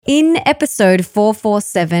In episode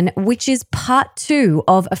 447, which is part 2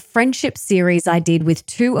 of a friendship series I did with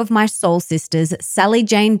two of my soul sisters, Sally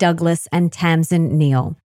Jane Douglas and Tamsyn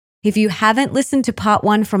Neill. If you haven't listened to part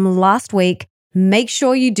 1 from last week, make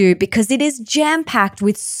sure you do because it is jam-packed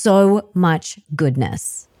with so much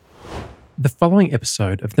goodness. The following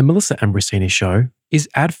episode of The Melissa Ambrosini Show is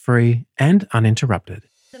ad-free and uninterrupted.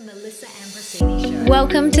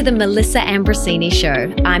 Welcome to The Melissa Ambrosini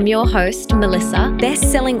Show. I'm your host, Melissa,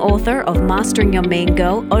 best-selling author of Mastering Your Mean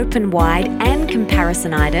Girl, Open Wide, and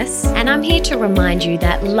Comparisonitis. And I'm here to remind you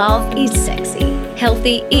that love is sexy,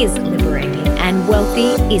 healthy is liberating, and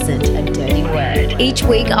wealthy isn't a dirty word. Each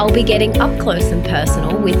week, I'll be getting up close and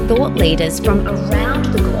personal with thought leaders from around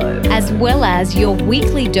the globe, as well as your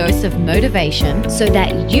weekly dose of motivation so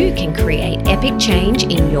that you can create epic change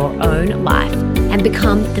in your own life and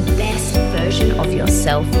become the best version of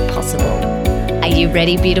yourself possible. Are you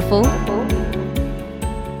ready, beautiful?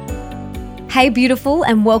 Hey, beautiful,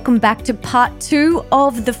 and welcome back to part 2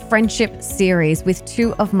 of the friendship series with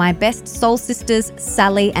two of my best soul sisters,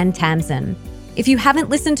 Sally and Tamsyn. If you haven't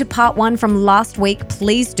listened to part 1 from last week,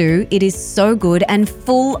 please do. It is so good and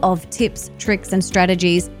full of tips, tricks, and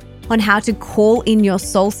strategies on how to call in your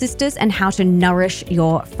soul sisters and how to nourish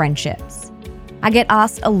your friendships. I get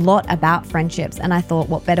asked a lot about friendships, and I thought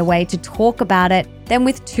what better way to talk about it than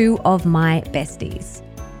with two of my besties.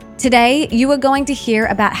 Today, you are going to hear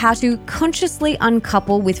about how to consciously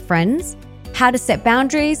uncouple with friends, how to set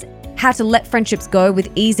boundaries, how to let friendships go with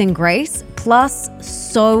ease and grace, plus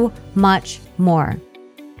so much more.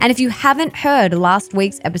 And if you haven't heard last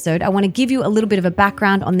week's episode, I want to give you a little bit of a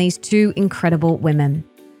background on these two incredible women.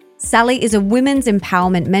 Sally is a women's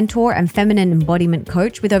empowerment mentor and feminine embodiment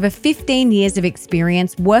coach with over 15 years of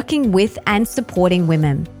experience working with and supporting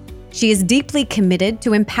women. She is deeply committed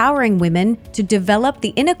to empowering women to develop the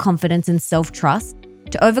inner confidence and self-trust,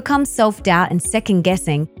 to overcome self-doubt and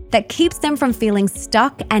second-guessing that keeps them from feeling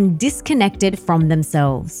stuck and disconnected from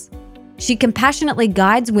themselves. She compassionately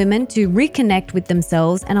guides women to reconnect with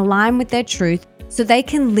themselves and align with their truth so they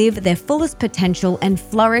can live their fullest potential and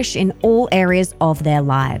flourish in all areas of their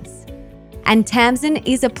lives. And Tamsyn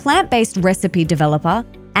is a plant-based recipe developer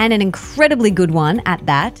and an incredibly good one at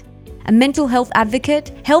that, a mental health advocate,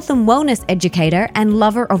 health and wellness educator, and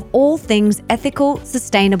lover of all things ethical,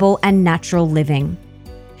 sustainable, and natural living.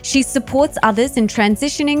 She supports others in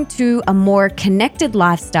transitioning to a more connected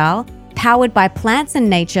lifestyle powered by plants and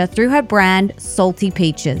nature through her brand, Salty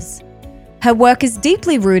Peaches. Her work is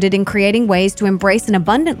deeply rooted in creating ways to embrace an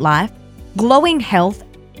abundant life, glowing health,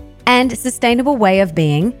 and sustainable way of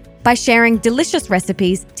being by sharing delicious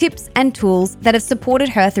recipes, tips, and tools that have supported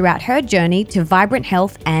her throughout her journey to vibrant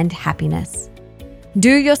health and happiness. Do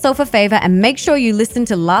yourself a favor and make sure you listen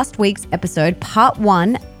to last week's episode, part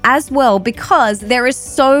 1, as well, because there is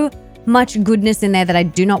so much goodness in there that I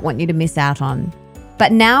do not want you to miss out on.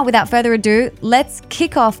 But now, without further ado, let's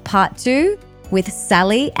kick off part 2 with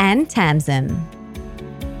Sally and Tamsyn.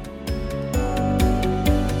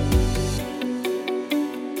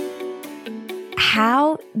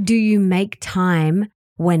 How do you make time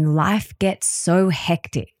when life gets so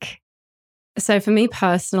hectic? So for me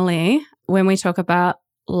personally, when we talk about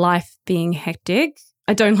life being hectic,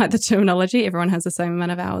 I don't like the terminology. Everyone has the same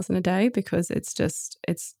amount of hours in a day because it's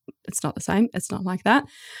not the same. It's not like that.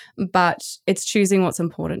 But it's choosing what's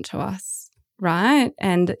important to us. Right.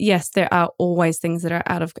 And yes, there are always things that are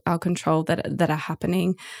out of our control that are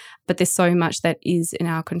happening, but there's so much that is in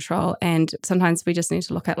our control. And sometimes we just need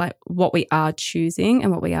to look at like what we are choosing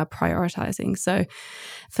and what we are prioritizing. So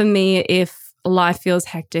for me, if life feels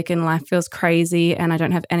hectic and life feels crazy and I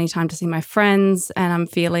don't have any time to see my friends and I'm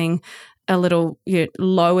feeling a little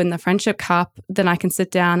low in the friendship cup, then I can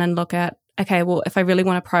sit down and look at, okay, well, if I really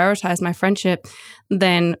want to prioritize my friendship,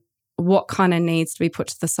 then what kind of needs to be put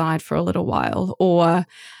to the side for a little while, or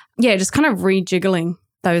just kind of rejiggling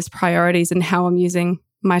those priorities and how I'm using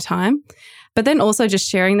my time. But then also just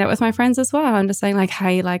sharing that with my friends as well. I'm just saying like,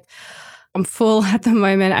 hey, like I'm full at the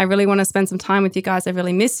moment. I really want to spend some time with you guys. I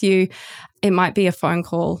really miss you. It might be a phone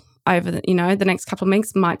call over the next couple of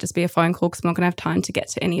weeks might just be a phone call because I'm not going to have time to get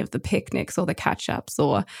to any of the picnics or the catch-ups,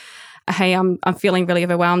 or hey, I'm feeling really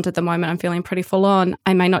overwhelmed at the moment. I'm feeling pretty full on.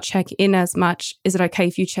 I may not check in as much. Is it okay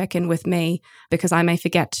if you check in with me because I may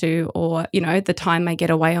forget to, or, the time may get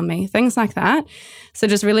away on me, things like that. So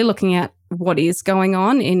just really looking at what is going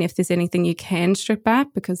on and if there's anything you can strip back,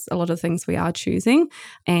 because a lot of things we are choosing.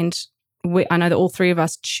 And I know that all three of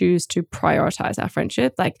us choose to prioritize our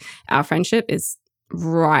friendship. Like our friendship is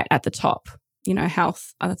right at the top.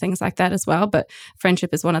 Health, other things like that as well. But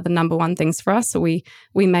friendship is one of the number one things for us. So we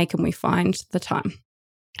make and we find the time.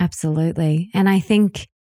 Absolutely. And I think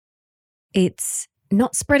it's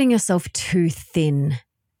not spreading yourself too thin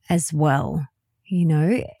as well. You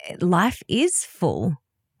know, life is full.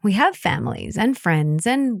 We have families and friends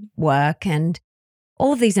and work and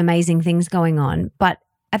all of these amazing things going on. But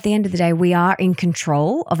at the end of the day, we are in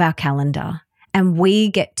control of our calendar and we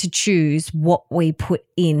get to choose what we put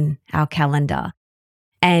in our calendar.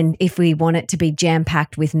 And if we want it to be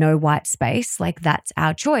jam-packed with no white space, like that's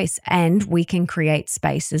our choice. And we can create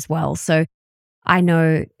space as well. So I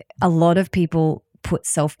know a lot of people put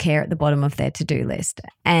self-care at the bottom of their to-do list.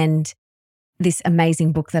 And this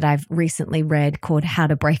amazing book that I've recently read called How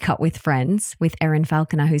to Break Up with Friends with Erin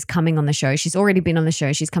Falconer, who's coming on the show. She's already been on the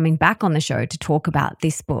show. She's coming back on the show to talk about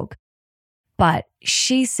this book. But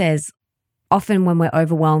she says often when we're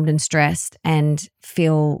overwhelmed and stressed and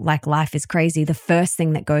feel like life is crazy, the first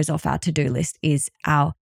thing that goes off our to-do list is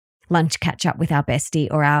our lunch catch up with our bestie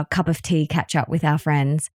or our cup of tea catch up with our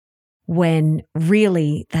friends, when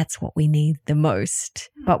really that's what we need the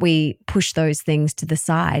most. But we push those things to the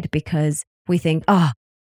side because we think, oh,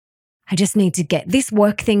 I just need to get this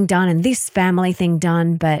work thing done and this family thing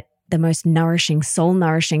done. But the most nourishing, soul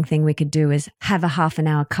nourishing thing we could do is have a half an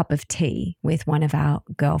hour cup of tea with one of our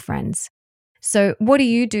girlfriends. So what do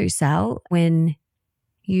you do, Sal, when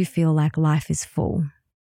you feel like life is full?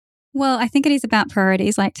 Well, I think it is about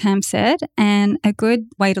priorities, like Tam said, and a good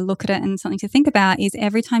way to look at it and something to think about is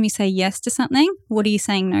every time you say yes to something, what are you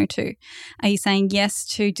saying no to? Are you saying yes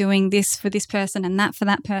to doing this for this person and that for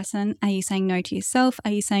that person? Are you saying no to yourself?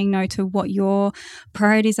 Are you saying no to what your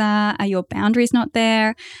priorities are? Are your boundaries not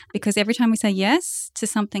there? Because every time we say yes to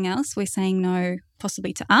something else, we're saying no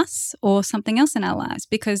possibly to us or something else in our lives,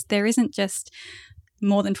 because there isn't just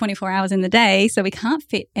more than 24 hours in the day, so we can't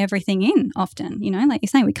fit everything in often. You know, like you're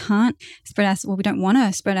saying, we can't we don't want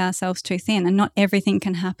to spread ourselves too thin, and not everything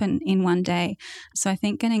can happen in one day. So I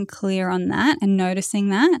think getting clear on that and noticing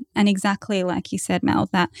that, and exactly like you said, Mel,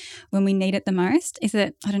 that when we need it the most, is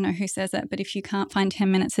it, I don't know who says it, but if you can't find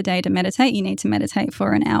 10 minutes a day to meditate, you need to meditate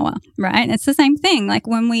for an hour, right? It's the same thing. Like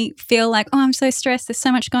when we feel like, oh, I'm so stressed, there's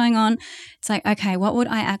so much going on, it's like, okay, what would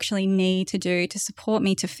I actually need to do to support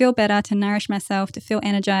me to feel better, to nourish myself, to feel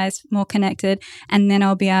energized, more connected, and then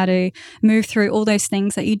I'll be able to move through all those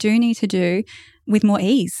things that you do need to do with more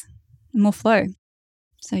ease, more flow.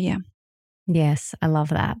 So yeah. Yes, I love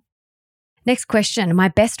that. Next question. My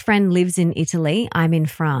best friend lives in Italy. I'm in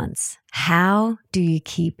France. How do you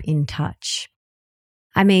keep in touch?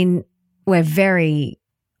 I mean, we're very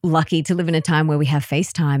lucky to live in a time where we have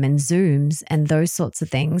FaceTime and Zooms and those sorts of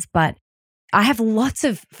things, but I have lots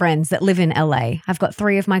of friends that live in LA. I've got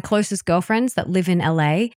 3 of my closest girlfriends that live in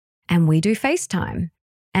LA and we do FaceTime.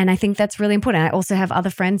 And I think that's really important. I also have other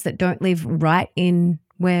friends that don't live right in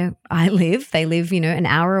where I live. They live, an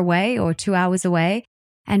hour away or 2 hours away.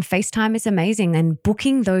 And FaceTime is amazing. And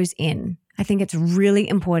booking those in, I think it's really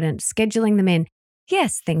important. Scheduling them in.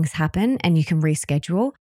 Yes, things happen and you can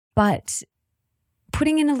reschedule, but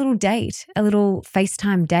putting in a little date, a little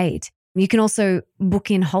FaceTime date. You can also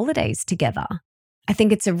book in holidays together. I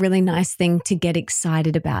think it's a really nice thing to get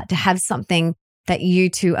excited about, to have something that you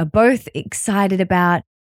two are both excited about,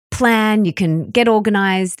 plan, you can get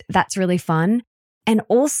organized. That's really fun. And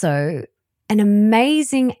also an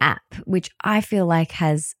amazing app, which I feel like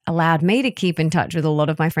has allowed me to keep in touch with a lot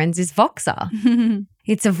of my friends, is Voxer.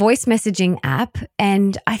 It's a voice messaging app,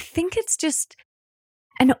 and I think it's just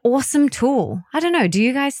an awesome tool. I don't know. Do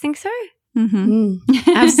you guys think so? Mm-hmm.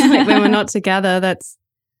 Absolutely. When we're not together, that's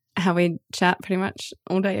how we chat pretty much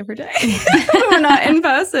all day, every day. We're not in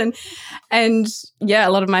person. And yeah,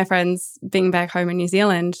 a lot of my friends being back home in New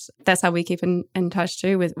Zealand, that's how we keep in touch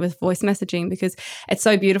too with voice messaging, because it's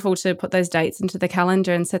so beautiful to put those dates into the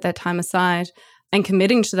calendar and set that time aside and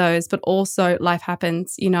committing to those, but also life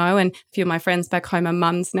happens, and a few of my friends back home are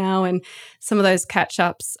mums now, and some of those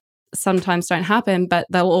catch-ups sometimes don't happen, but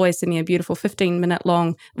they'll always send me a beautiful 15-minute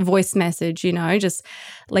long voice message, just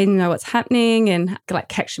letting them know what's happening and like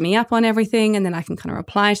catching me up on everything. And then I can kind of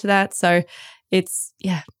reply to that. So it's,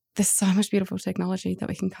 there's so much beautiful technology that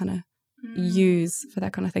we can kind of use for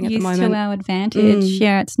that kind of thing at the moment. Use to our advantage.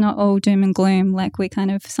 Yeah, it's not all doom and gloom. Like we kind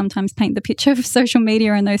of sometimes paint the picture of social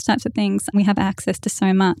media and those types of things. We have access to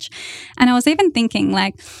so much. And I was even thinking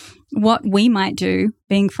like, what we might do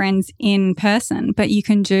being friends in person, but you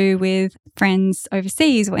can do with friends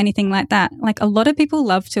overseas or anything like that. Like a lot of people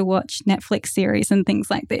love to watch Netflix series and things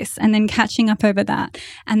like this and then catching up over that.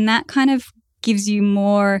 And that kind of gives you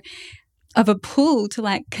more of a pull to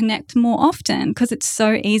like connect more often, because it's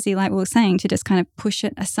so easy, like we were saying, to just kind of push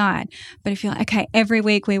it aside. But if you're like, okay, every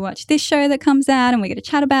week we watch this show that comes out and we get to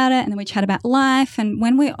chat about it, and then we chat about life, and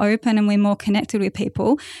when we're open and we're more connected with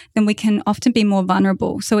people, then we can often be more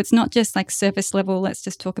vulnerable. So it's not just like surface level, let's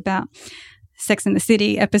just talk about Sex and the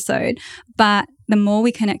City episode, but the more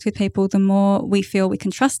we connect with people, the more we feel we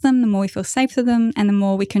can trust them, the more we feel safe to them, and the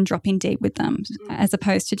more we can drop in deep with them, as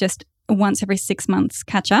opposed to just once every 6 months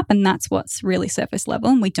catch up. And that's what's really surface level,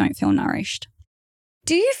 and we don't feel nourished.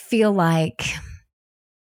 Do you feel like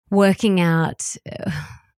working out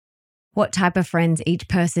what type of friends each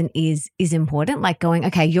person is important? Like going,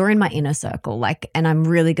 okay, you're in my inner circle, like, and I'm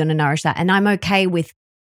really going to nourish that. And I'm okay with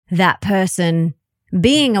that person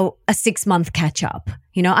being a 6-month catch up.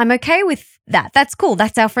 You know, I'm okay with that. That's cool.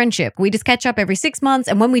 That's our friendship. We just catch up every 6 months.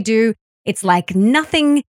 And when we do, it's like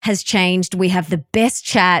nothing has changed. We have the best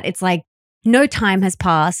chat. It's like no time has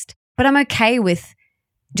passed, but I'm okay with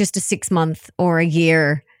just a 6-month or a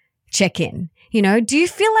year check-in. You know, do you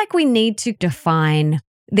feel like we need to define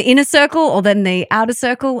the inner circle or then the outer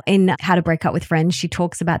circle? In How to Break Up with Friends, she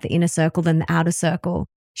talks about the inner circle, then the outer circle.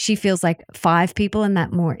 She feels like 5 people in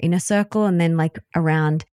that more inner circle, and then like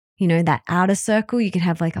around, you know, that outer circle, you could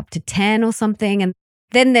have like up to 10 or something. And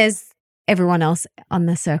then there's everyone else on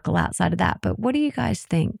the circle outside of that. But what do you guys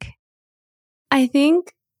think? I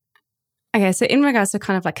think, okay, so in regards to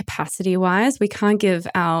kind of like capacity wise, we can't give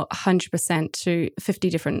our 100% to 50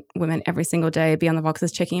 different women every single day, be on the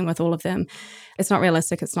boxes, checking in with all of them. It's not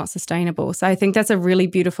realistic. It's not sustainable. So I think that's a really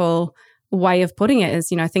beautiful way of putting it, is,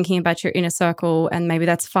 you know, thinking about your inner circle, and maybe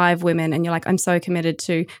that's 5 women, and you're like, I'm so committed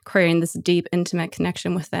to creating this deep, intimate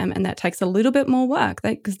connection with them. And that takes a little bit more work,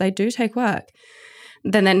 because they do take work.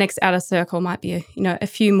 Then that next outer circle might be, a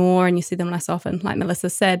few more, and you see them less often, like Melissa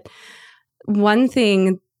said. One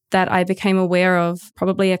thing that I became aware of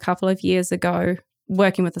probably a couple of years ago,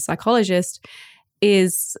 working with a psychologist,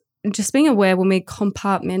 is just being aware when we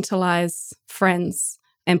compartmentalize friends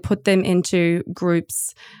and put them into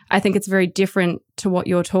groups. I think it's very different to what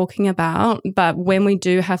you're talking about. But when we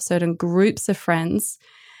do have certain groups of friends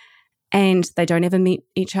and they don't ever meet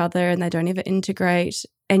each other and they don't ever integrate,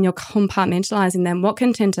 and you're compartmentalizing them, what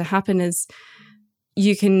can tend to happen is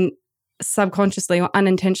you can subconsciously or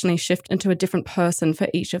unintentionally shift into a different person for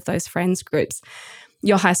each of those friends groups.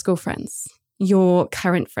 Your high school friends, your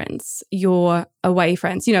current friends, your away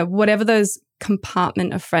friends, whatever those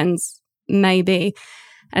compartment of friends may be.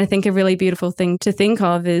 And I think a really beautiful thing to think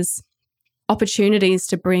of is opportunities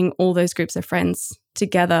to bring all those groups of friends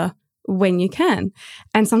together when you can.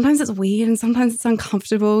 And sometimes it's weird and sometimes it's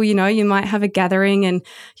uncomfortable. You might have a gathering and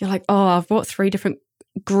you're like, oh, I've brought 3 different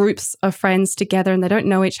groups of friends together and they don't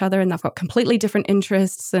know each other and they've got completely different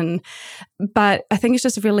interests. But I think it's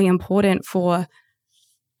just really important for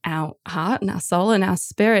our heart and our soul and our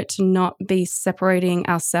spirit to not be separating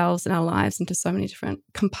ourselves and our lives into so many different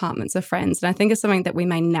compartments of friends. And I think it's something that we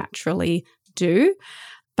may naturally do.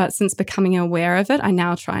 But since becoming aware of it, I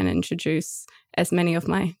now try and introduce as many of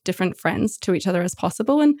my different friends to each other as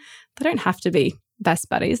possible. And they don't have to be best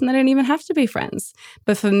buddies and they don't even have to be friends.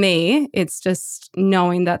 But for me, it's just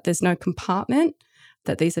knowing that there's no compartment,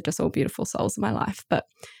 that these are just all beautiful souls in my life. But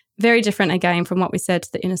very different, again, from what we said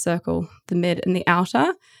to the inner circle, the mid and the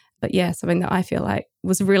outer. But yeah, something that I feel like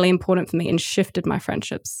was really important for me and shifted my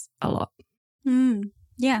friendships a lot.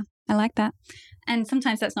 Yeah, I like that. And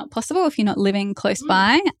sometimes that's not possible if you're not living close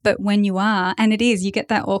by. But when you are, and it is, you get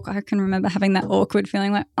that awkward. I can remember having that awkward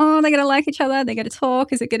feeling like, oh, they're going to like each other. They're going to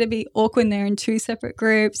talk. Is it going to be awkward? They're in 2 separate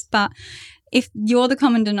groups. But if you're the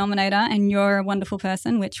common denominator and you're a wonderful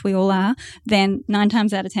person, which we all are, then 9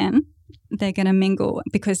 times out of 10, they're going to mingle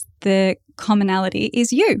because the commonality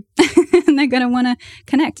is you. And they're going to want to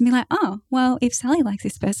connect and be like, oh, well, if Sally likes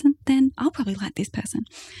this person, then I'll probably like this person.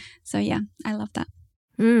 So yeah, I love that.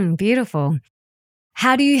 Beautiful.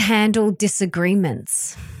 How do you handle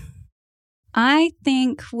disagreements? I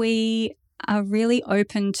think we are really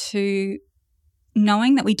open to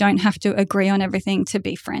knowing that we don't have to agree on everything to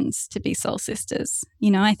be friends, to be soul sisters.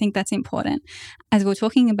 I think that's important. As we were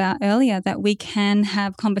talking about earlier, that we can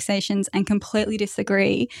have conversations and completely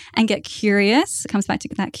disagree and get curious. It comes back to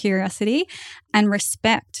that curiosity and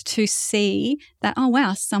respect to see that, oh,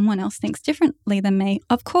 wow, someone else thinks differently than me.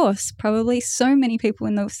 Of course, probably so many people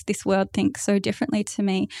in this world think so differently to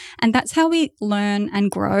me. And that's how we learn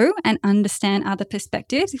and grow and understand other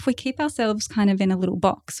perspectives. If we keep ourselves kind of in a little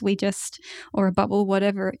box, or a bubble,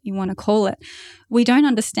 whatever you want to call it, we don't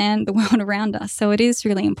understand the world around us. So it is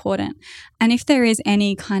really important. And if there is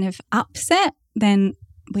any kind of upset, then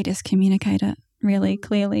we just communicate it. really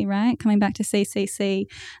clearly, right? Coming back to CCC,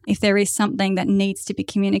 if there is something that needs to be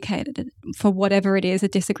communicated for whatever it is, a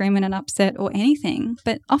disagreement, an upset or anything.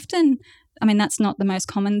 But often, I mean, that's not the most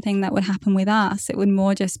common thing that would happen with us. It would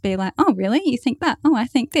more just be like, oh, really? You think that? Oh, I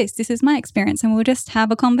think this. This is my experience. And we'll just have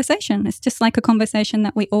a conversation. It's just like a conversation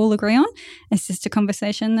that we all agree on. It's just a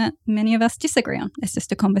conversation that many of us disagree on. It's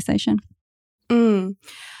just a conversation.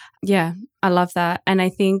 Yeah, I love that. And I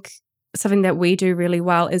think something that we do really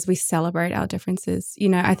well is we celebrate our differences. You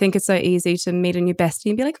know, I think it's so easy to meet a new bestie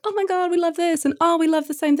and be like, oh my God, we love this. And oh, we love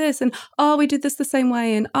the same this. And oh, we did this the same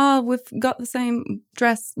way. And oh, we've got the same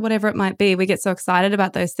dress, whatever it might be. We get so excited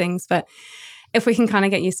about those things. But if we can kind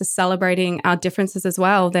of get used to celebrating our differences as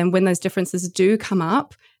well, then when those differences do come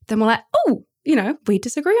up, then we're like, oh, you know, we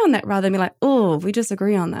disagree on that, rather than be like, oh, we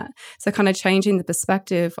disagree on that. So kind of changing the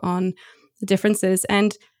perspective on the differences.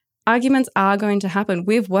 And arguments are going to happen.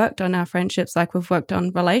 We've worked on our friendships like we've worked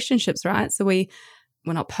on relationships, right? So we're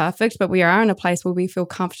not perfect, but we are in a place where we feel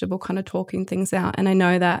comfortable kind of talking things out. And I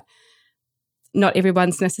know that not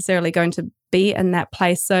everyone's necessarily going to be in that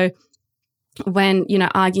place. So when, you know,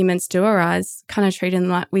 arguments do arise, kind of treat them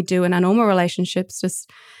like we do in our normal relationships.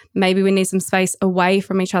 Just maybe we need some space away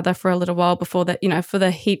from each other for a little while before that, you know, for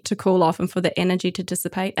the heat to cool off and for the energy to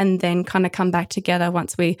dissipate, and then kind of come back together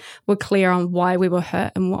once we were clear on why we were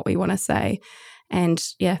hurt and what we want to say. And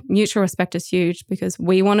yeah, mutual respect is huge because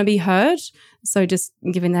we want to be heard. So just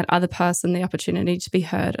giving that other person the opportunity to be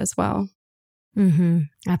heard as well.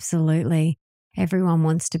 Absolutely. Everyone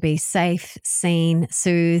wants to be safe, seen,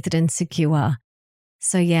 soothed and secure.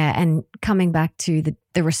 So yeah, and coming back to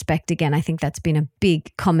the respect again, I think that's been a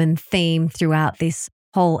big common theme throughout this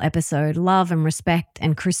whole episode, love and respect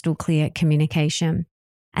and crystal clear communication.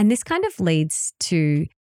 And this kind of leads to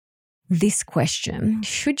this question: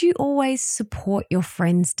 should you always support your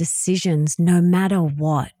friends' decisions no matter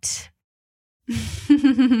what?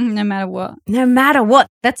 No matter what. No matter what.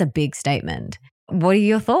 That's a big statement. What are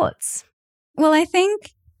your thoughts? Well, I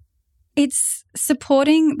think it's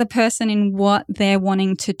supporting the person in what they're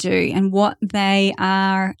wanting to do and what they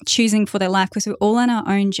are choosing for their life, because we're all on our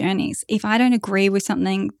own journeys. If I don't agree with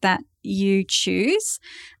something that you choose,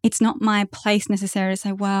 it's not my place necessarily to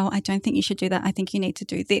say, well, I don't think you should do that. I think you need to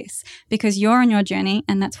do this, because you're on your journey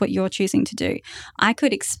and that's what you're choosing to do. I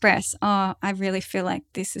could express, oh, I really feel like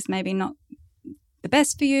this is maybe not the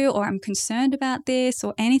best for you, or I'm concerned about this,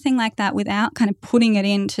 or anything like that, without kind of putting it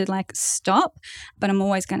into like stop. But I'm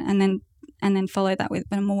always going to, and then follow that with,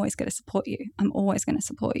 but I'm always going to support you. I'm always going to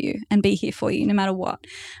support you and be here for you no matter what.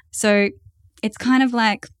 So it's kind of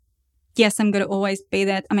like, yes, I'm going to always be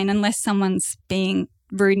there. I mean, unless someone's being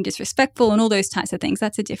rude and disrespectful and all those types of things,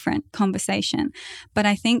 that's a different conversation. But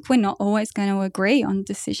I think we're not always going to agree on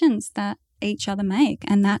decisions that each other make,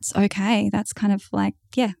 and that's okay. That's kind of like,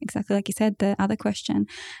 yeah, exactly like you said, the other question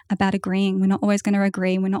about agreeing. We're not always going to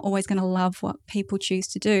agree. We're not always going to love what people choose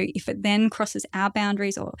to do. If it then crosses our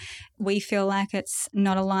boundaries or we feel like it's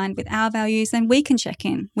not aligned with our values, then we can check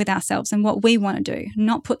in with ourselves and what we want to do,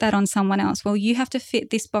 not put that on someone else. Well, you have to fit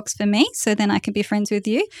this box for me so then I can be friends with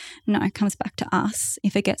you. No, it comes back to us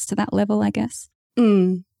if it gets to that level, I guess.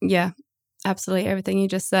 Yeah, absolutely. Everything you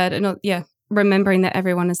just said. And yeah, remembering that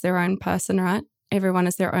everyone is their own person, right? Everyone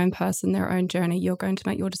is their own person, their own journey. You're going to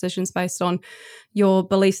make your decisions based on your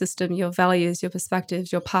belief system, your values, your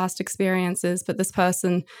perspectives, your past experiences. But this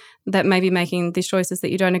person that may be making these choices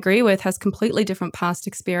that you don't agree with has completely different past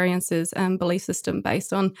experiences and belief system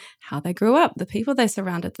based on how they grew up, the people they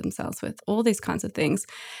surrounded themselves with, all these kinds of things.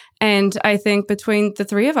 And I think between the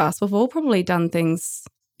three of us, we've all probably done things,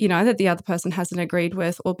 you know, that the other person hasn't agreed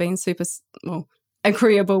with or been super,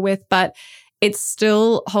 agreeable with, but it's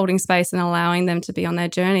still holding space and allowing them to be on their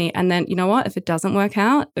journey. And then, you know what, if it doesn't work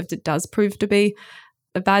out, if it does prove to be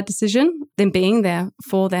a bad decision, then being there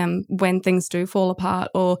for them when things do fall apart,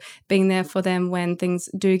 or being there for them when things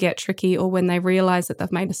do get tricky, or when they realize that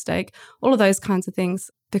they've made a mistake, all of those kinds of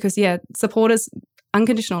things. Because yeah, support is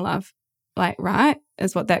unconditional love, like, right,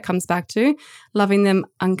 is what that comes back to, loving them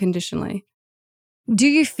unconditionally. Do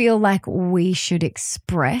you feel like we should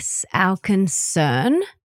express our concern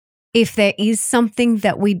if there is something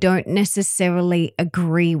that we don't necessarily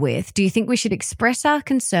agree with? Do you think we should express our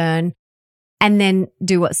concern and then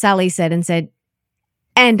do what Sally said and said,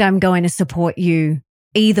 and I'm going to support you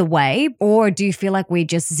either way? Or do you feel like we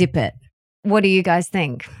just zip it? What do you guys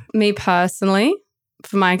think? Me personally,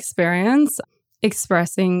 from my experience,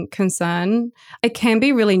 expressing concern, it can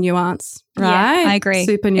be really nuanced, right? Yeah, I agree.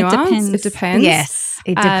 Super nuanced. It depends. Yes,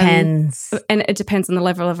 it depends. And it depends on the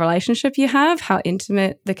level of relationship you have, how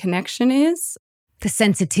intimate the connection is. The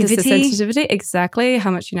sensitivity. Exactly. How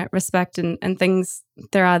much, respect and things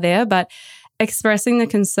there are there. But expressing the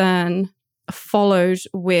concern followed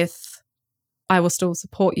with, I will still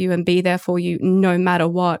support you and be there for you no matter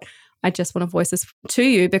what. I just want to voice this to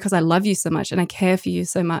you because I love you so much and I care for you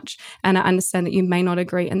so much. And I understand that you may not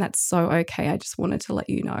agree, and that's so okay. I just wanted to let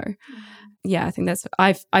you know. Yeah, I think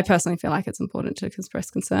I personally feel like it's important to express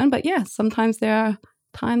concern. But yeah, sometimes there are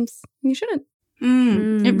times you shouldn't.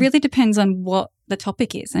 It really depends on what the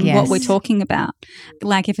topic is and what we're talking about.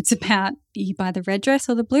 Like if it's about you buy the red dress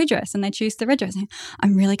or the blue dress and they choose the red dress,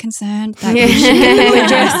 I'm really concerned that you should get the blue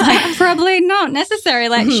dress. Like probably not necessary.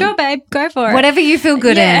 Like sure, babe, go for it. Whatever you feel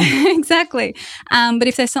good in. Exactly. But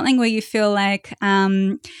if there's something where you feel like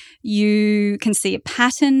you can see a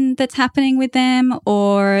pattern that's happening with them,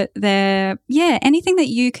 or anything that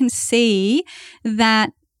you can see that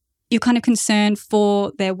you're kind of concerned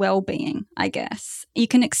for their well-being, I guess. You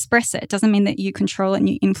can express it. It doesn't mean that you control it and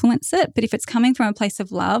you influence it. But if it's coming from a place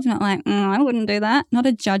of love, not like, I wouldn't do that, not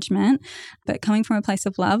a judgment, but coming from a place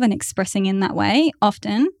of love and expressing in that way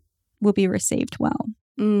often will be received well.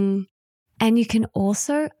 And you can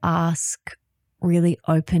also ask really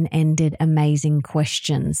open-ended, amazing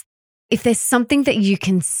questions. If there's something that you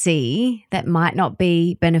can see that might not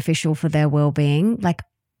be beneficial for their well-being, like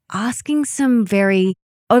asking some very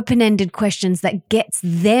open-ended questions that gets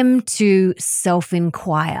them to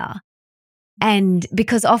self-inquire. And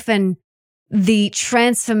because often the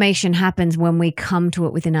transformation happens when we come to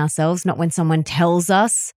it within ourselves, not when someone tells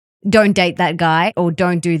us, don't date that guy or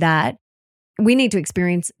don't do that. We need to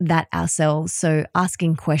experience that ourselves. So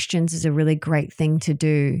asking questions is a really great thing to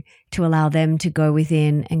do to allow them to go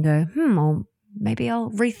within and go, well, maybe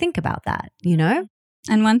I'll rethink about that, you know?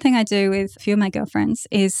 And one thing I do with a few of my girlfriends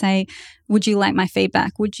is say, would you like my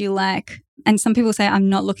feedback? Would you like, and some people say, I'm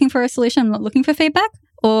not looking for a solution, I'm not looking for feedback.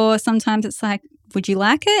 Or sometimes it's like, would you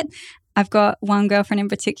like it? I've got one girlfriend in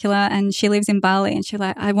particular and she lives in Bali and she's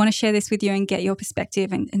like, I want to share this with you and get your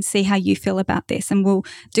perspective and see how you feel about this. And we'll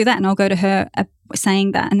do that and I'll go to her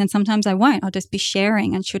saying that. And then sometimes I won't. I'll just be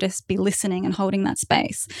sharing and she'll just be listening and holding that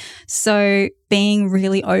space. So being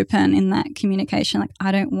really open in that communication, like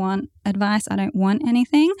I don't want advice, I don't want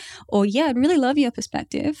anything, or I'd really love your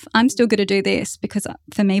perspective. I'm still going to do this because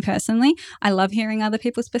for me personally, I love hearing other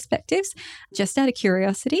people's perspectives just out of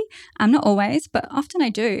curiosity. Not always, but often I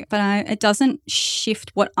do. But it doesn't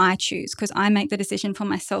shift what I choose because I make the decision for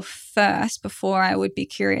myself first before I would be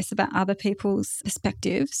curious about other people's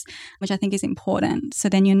perspectives, which I think is important. So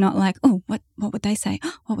then you're not like, oh, what would they say?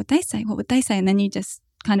 What would they say? What would they say? And then you just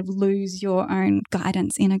kind of lose your own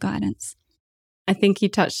guidance, inner guidance. I think you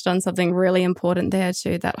touched on something really important there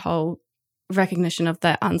too, that whole recognition of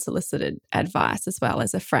that unsolicited advice as well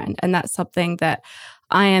as a friend. And that's something that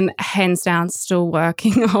I am hands down still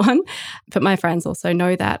working on, but my friends also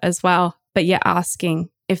know that as well. But asking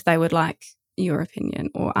if they would like your opinion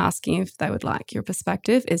or asking if they would like your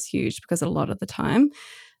perspective is huge because a lot of the time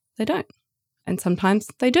they don't. And sometimes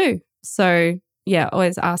they do. So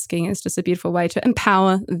always asking is just a beautiful way to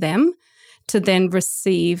empower them to then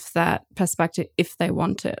receive that perspective if they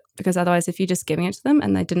want it. Because otherwise, if you're just giving it to them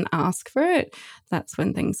and they didn't ask for it, that's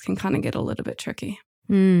when things can kind of get a little bit tricky.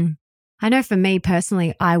 I know for me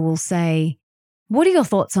personally, I will say, what are your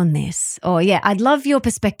thoughts on this? Or I'd love your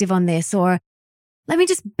perspective on this. Or let me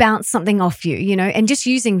just bounce something off you, you know, and just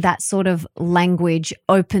using that sort of language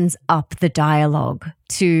opens up the dialogue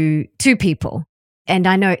to people. And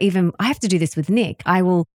I know even I have to do this with Nick. I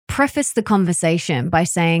will preface the conversation by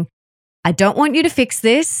saying, I don't want you to fix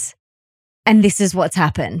this, and this is what's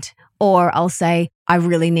happened. Or I'll say, I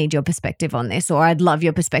really need your perspective on this, or I'd love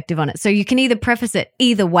your perspective on it. So you can either preface it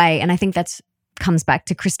either way. And I think that comes back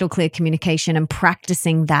to crystal clear communication and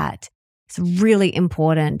practicing that. It's really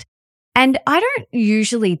important. And I don't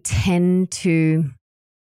usually tend to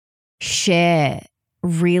share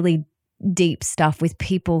really deep stuff with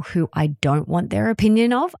people who I don't want their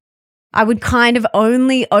opinion of. I would kind of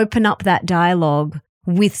only open up that dialogue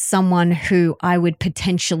with someone who I would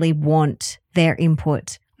potentially want their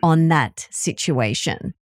input on that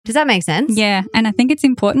situation. Does that make sense? Yeah. And I think it's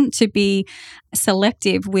important to be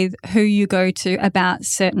selective with who you go to about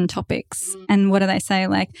certain topics. And what do they say?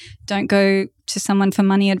 Like, don't go to someone for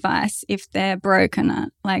money advice if they're broke and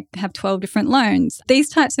have 12 different loans. These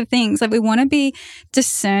types of things. Like, we want to be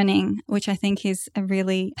discerning, which I think is a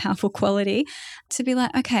really powerful quality, to be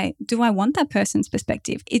like, okay, do I want that person's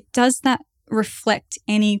perspective? Does that reflect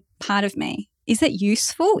any part of me? Is it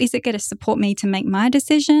useful? Is it going to support me to make my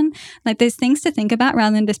decision? Like, there's things to think about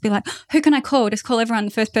rather than just be like, who can I call? Just call everyone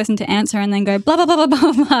the first person to answer and then go blah, blah, blah,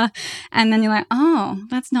 blah, blah, blah. And then you're like, oh,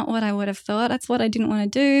 that's not what I would have thought. That's what I didn't want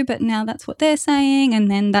to do. But now that's what they're saying.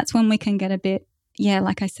 And then that's when we can get a bit,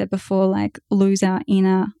 like I said before, like lose our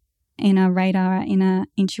inner inner radar, our inner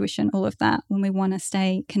intuition, all of that, when we want to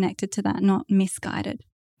stay connected to that, not misguided.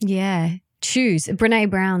 Yeah. Choose. Brene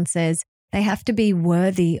Brown says they have to be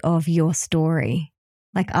worthy of your story.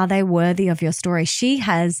 Like, are they worthy of your story? She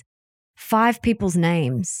has 5 people's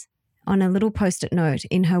names on a little Post-it note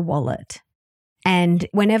in her wallet. And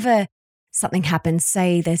whenever something happens,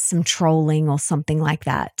 say there's some trolling or something like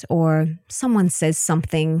that, or someone says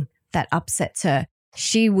something that upsets her,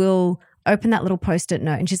 she will open that little Post-it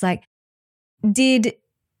note and she's like, did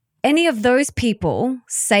any of those people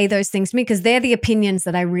say those things to me? Because they're the opinions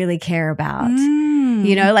that I really care about.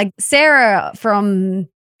 You know, like Sarah from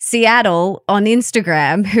Seattle on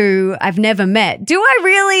Instagram, who I've never met. Do I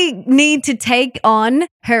really need to take on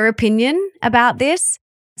her opinion about this?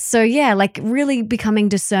 So yeah, like really becoming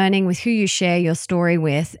discerning with who you share your story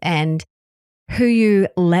with and who you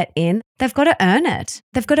let in. They've got to earn it.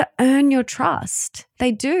 They've got to earn your trust.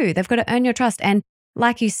 They do. They've got to earn your trust. And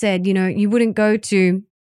like you said, you know, you wouldn't go to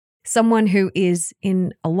someone who is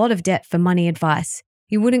in a lot of debt for money advice.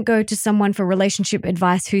 You wouldn't go to someone for relationship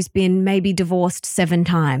advice who's been maybe divorced 7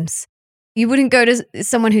 times. You wouldn't go to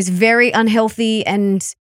someone who's very unhealthy and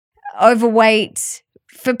overweight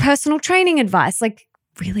for personal training advice. Like,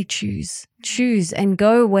 really choose and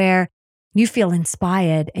go where you feel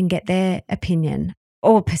inspired and get their opinion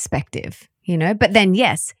or perspective, you know. But then,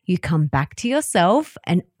 yes, you come back to yourself,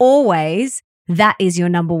 and always that is your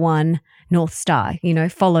number one North Star, you know,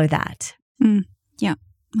 follow that. Yeah,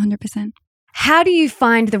 100%. How do you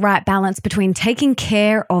find the right balance between taking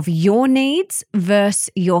care of your needs versus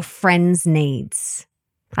your friends' needs?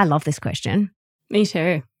 I love this question. Me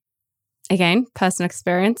too. Again, personal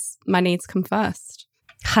experience, my needs come first.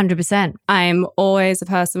 100%. I'm always a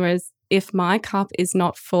person where if my cup is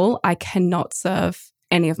not full, I cannot serve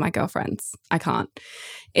any of my girlfriends. I can't.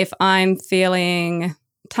 If I'm feeling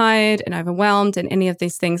tired and overwhelmed and any of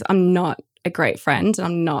these things, I'm not a great friend and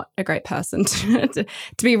I'm not a great person to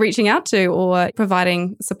be reaching out to or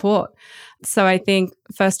providing support. So I think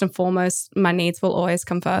first and foremost, my needs will always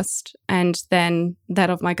come first, and then that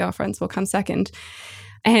of my girlfriends will come second.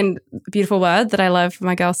 And the beautiful word that I love from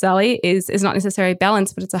my girl Sally is not necessarily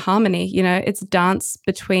balance, but it's a harmony. You know, it's dance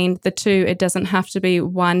between the two. It doesn't have to be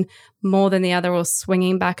one more than the other or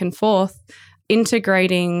swinging back and forth.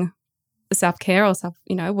 Integrating self-care or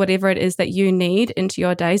whatever it is that you need into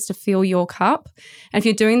your days to fill your cup. And if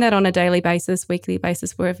you're doing that on a daily basis, weekly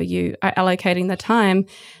basis, wherever you are allocating the time,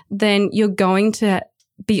 then you're going to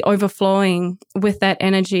be overflowing with that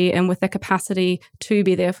energy and with the capacity to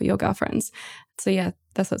be there for your girlfriends. So yeah,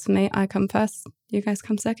 that's what's for me. I come first. You guys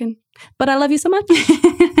come second. But I love you so much.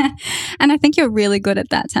 And I think you're really good at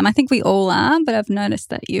that, Tam. I think we all are, but I've noticed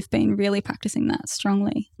that you've been really practicing that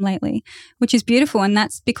strongly lately, which is beautiful. And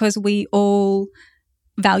that's because we all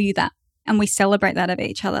value that and we celebrate that of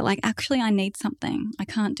each other. Like, actually, I need something. I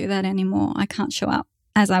can't do that anymore. I can't show up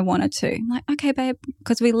as I wanted to. Like, okay, babe,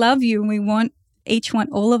 because we love you and we want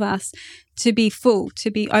all of us to be full,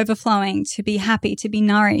 to be overflowing, to be happy, to be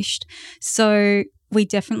nourished. So we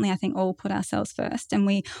definitely, I think, all put ourselves first, and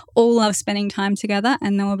we all love spending time together.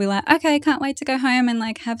 And then we'll be like, okay, can't wait to go home and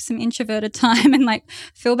like have some introverted time and like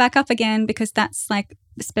fill back up again, because that's like,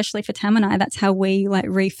 especially for Tam and I, that's how we like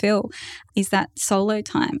refill, is that solo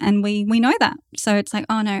time. And we know that. So it's like,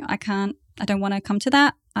 oh no, I don't want to come to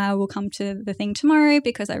that. I will come to the thing tomorrow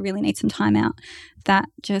because I really need some time out. That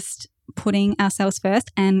just putting ourselves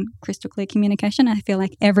first and crystal clear communication. I feel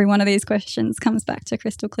like every one of these questions comes back to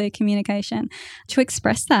crystal clear communication to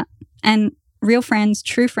express that. And real friends,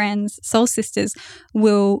 true friends, soul sisters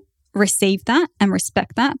will receive that and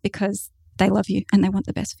respect that because they love you and they want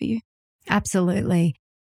the best for you. Absolutely.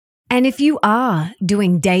 And if you are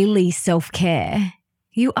doing daily self-care,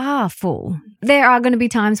 you are full. There are going to be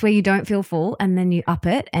times where you don't feel full, and then you up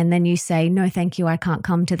it and then you say, no, thank you, I can't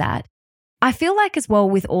come to that. I feel like as well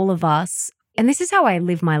with all of us, and this is how I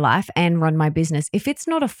live my life and run my business, if it's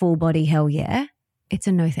not a full body hell yeah, it's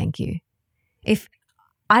a no thank you. If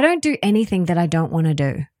I don't do anything that I don't want to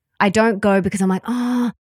do, I don't go because I'm like,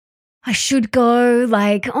 oh, I should go,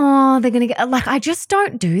 like, oh, they're going to get, like, I just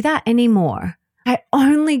don't do that anymore. I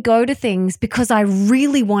only go to things because I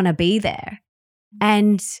really want to be there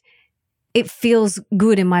and it feels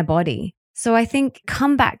good in my body. So I think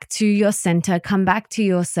come back to your center, come back to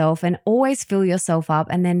yourself and always fill yourself up,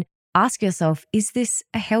 and then ask yourself, is this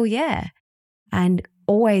a hell yeah? And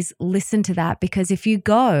always listen to that, because if you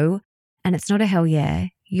go and it's not a hell yeah,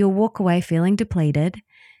 you'll walk away feeling depleted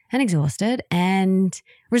and exhausted and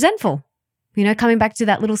resentful, you know, coming back to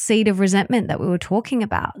that little seed of resentment that we were talking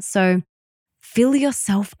about. So fill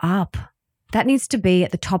yourself up. That needs to be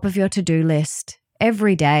at the top of your to-do list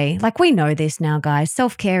every day. Like, we know this now, guys.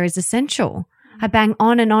 Self-care is essential. I bang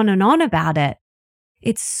on and on and on about it.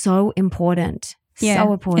 It's so important. Yeah,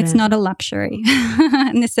 so important. It's not a luxury.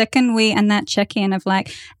 And the second and that check-in of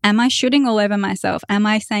like, am I shooting all over myself? Am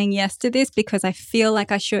I saying yes to this because I feel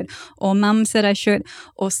like I should, or mum said I should,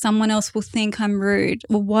 or someone else will think I'm rude,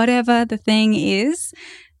 or whatever the thing is,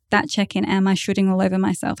 that check-in, am I shooting all over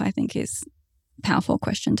myself, I think is a powerful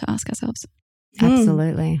question to ask ourselves.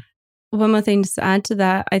 Absolutely. One more thing just to add to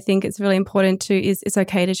that, I think it's really important too, is it's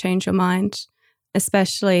okay to change your mind,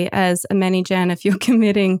 especially as a mani-gen, if you're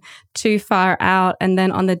committing too far out and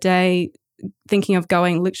then on the day thinking of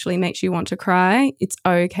going literally makes you want to cry, it's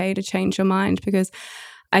okay to change your mind, because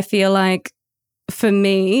I feel like for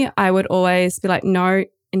me, I would always be like, no,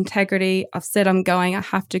 integrity. I've said I'm going. I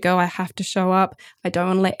have to go. I have to show up. I don't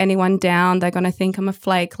want to let anyone down. They're going to think I'm a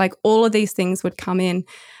flake. Like, all of these things would come in.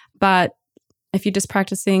 But if you're just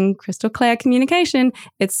practicing crystal clear communication,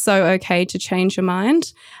 it's so okay to change your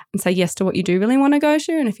mind and say yes to what you do really want to go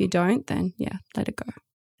to. And if you don't, then yeah, let it go.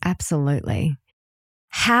 Absolutely.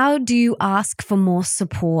 How do you ask for more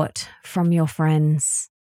support from your friends?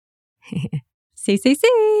 CCC.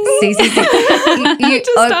 You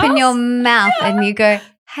open ask. your mouth and you go,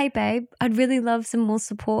 hey, babe, I'd really love some more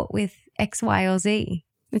support with X, Y, or Z.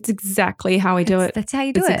 It's exactly how we do it. That's how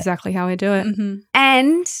you do It's it. exactly how we do it. Mm-hmm.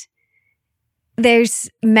 And there's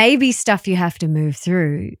maybe stuff you have to move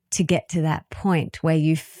through to get to that point where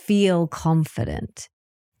you feel confident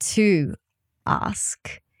to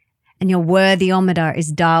ask and your worthyometer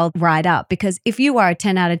is dialed right up. Because if you are a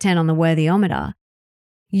 10 out of 10 on the worthyometer,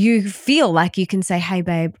 you feel like you can say, hey,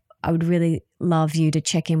 babe, I would really love you to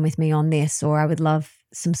check in with me on this, or I would love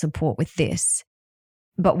some support with this.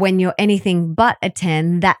 But when you're anything but a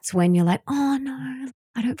 10, that's when you're like, oh, no,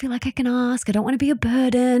 I don't feel like I can ask. I don't want to be a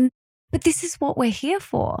burden. But this is what we're here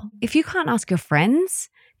for. If you can't ask your friends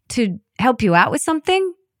to help you out with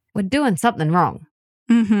something, we're doing something wrong.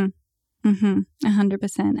 100%.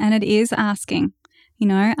 And it is asking,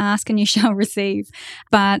 ask and you shall receive.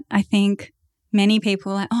 But I think many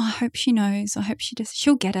people are like, oh, I hope she knows. I hope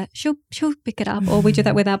she'll get it. She'll pick it up. Or we do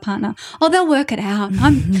that with our partner. Oh, they'll work it out.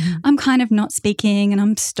 I'm kind of not speaking and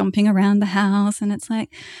I'm stomping around the house. And it's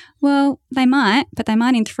like, well, they might, but they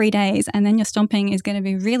might in 3 days. And then your stomping is going to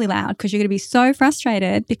be really loud because you're going to be so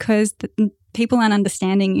frustrated because people aren't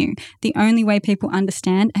understanding you. The only way people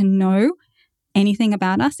understand and know anything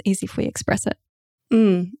about us is if we express it.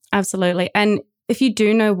 Absolutely. And if you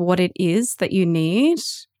do know what it is that you need,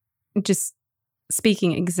 just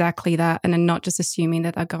speaking exactly that and then not just assuming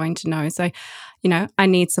that they're going to know. So, I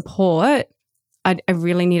need support. I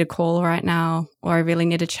really need a call right now, or I really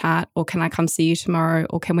need a chat, or can I come see you tomorrow,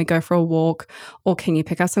 or can we go for a walk, or can you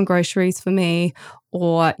pick up some groceries for me,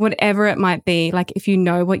 or whatever it might be. Like, if you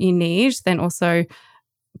know what you need, then also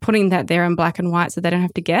putting that there in black and white so they don't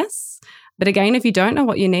have to guess. But again, if you don't know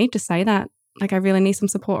what you need, just say that. Like, I really need some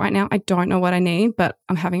support right now. I don't know what I need, but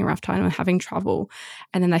I'm having a rough time. I'm having trouble.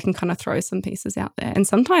 And then they can kind of throw some pieces out there. And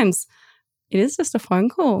sometimes it is just a phone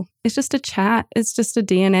call. It's just a chat. It's just a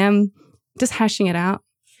D&M, just hashing it out,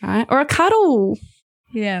 right? Or a cuddle.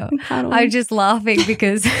 Yeah. Cuddle. I'm just laughing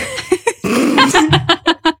because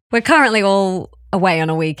we're currently all away on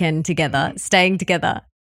a weekend together, staying together.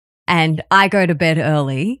 And I go to bed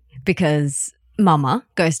early because Mama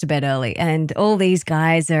goes to bed early, and all these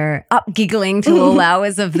guys are up giggling till all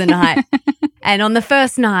hours of the night. And on the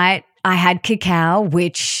first night, I had cacao,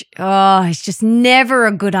 which, it's just never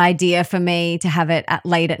a good idea for me to have it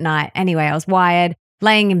late at night. Anyway, I was wired,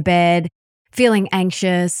 laying in bed, feeling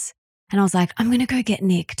anxious. And I was like, I'm going to go get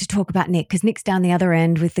Nick to talk about Nick, because Nick's down the other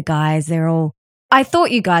end with the guys. I thought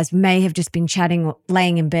you guys may have just been chatting,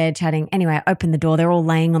 laying in bed, chatting. Anyway, I opened the door. They're all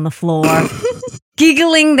laying on the floor,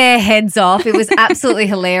 giggling their heads off. It was absolutely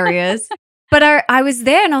hilarious. But I was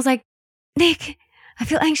there and I was like, Nick, I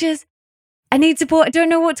feel anxious. I need support. I don't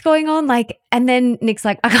know what's going on. And then Nick's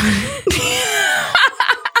like, I can't.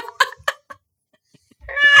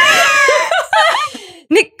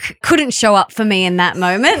 Nick couldn't show up for me in that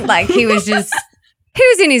moment. He was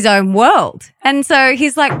in his own world. And so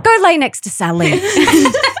he's like, go lay next to Sally.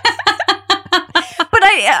 But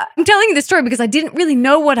I'm telling you the story because I didn't really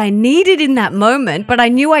know what I needed in that moment, but I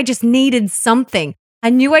knew I just needed something. I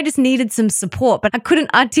knew I just needed some support, but I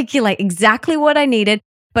couldn't articulate exactly what I needed.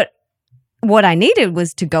 But what I needed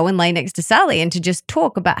was to go and lay next to Sally and to just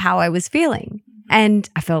talk about how I was feeling. And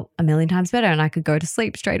I felt a million times better and I could go to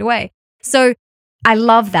sleep straight away. So I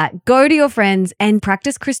love that. Go to your friends and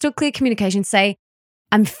practice crystal clear communication. Say,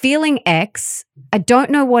 I'm feeling X. I don't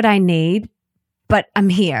know what I need, but I'm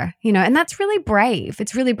here, and that's really brave.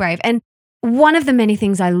 It's really brave. And one of the many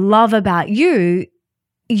things I love about you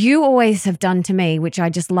always have done to me, which I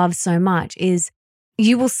just love so much, is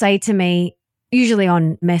you will say to me, usually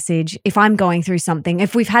on message, if I'm going through something,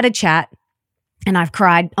 if we've had a chat and I've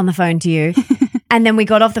cried on the phone to you and then we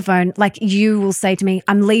got off the phone, like you will say to me,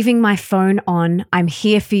 I'm leaving my phone on. I'm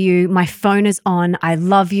here for you. My phone is on. I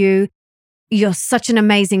love you. You're such an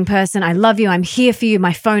amazing person. I love you. I'm here for you.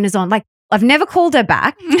 My phone is on. Like, I've never called her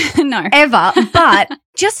back. No. Ever. But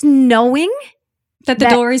just knowing that the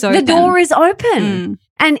door is open. The door is open.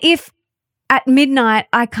 And if at midnight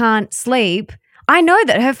I can't sleep, I know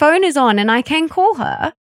that her phone is on and I can call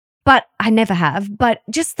her, but I never have. But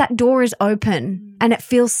just that door is open and it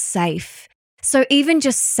feels safe. So even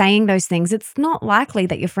just saying those things, it's not likely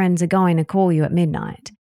that your friends are going to call you at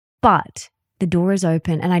midnight, but the door is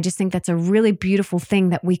open. And I just think that's a really beautiful thing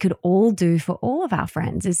that we could all do for all of our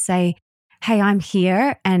friends, is say, hey, I'm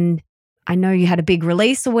here and I know you had a big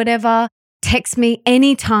release or whatever. Text me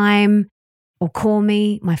anytime or call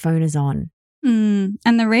me. My phone is on.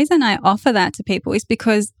 And the reason I offer that to people is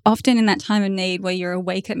because often in that time of need where you're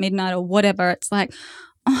awake at midnight or whatever, it's like,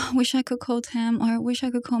 oh, I wish I could call Tam, or I wish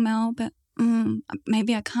I could call Mel, but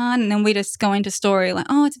maybe I can't. And then we just go into story like,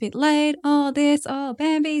 oh, it's a bit late. Oh, this, oh,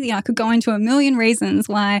 baby. I could go into a million reasons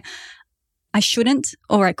why I shouldn't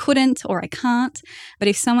or I couldn't or I can't. But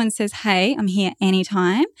if someone says, hey, I'm here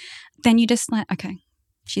anytime, then you just like, okay,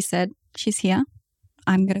 she said she's here.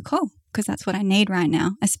 I'm going to call because that's what I need right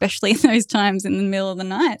now, especially in those times in the middle of the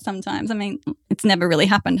night sometimes. I mean, it's never really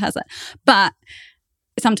happened, has it? But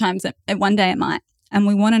sometimes one day it might. And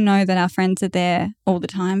we want to know that our friends are there all the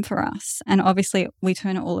time for us. And obviously we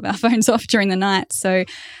turn all of our phones off during the night. So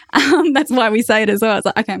that's why we say it as well. It's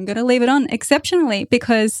like, okay, I'm going to leave it on exceptionally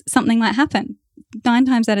because something might happen. 9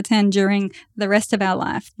 times out of 10 during the rest of our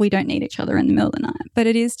life, we don't need each other in the middle of the night. But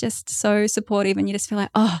it is just so supportive and you just feel like,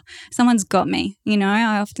 oh, someone's got me. You know,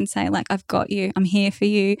 I often say like, I've got you. I'm here for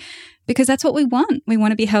you because that's what we want. We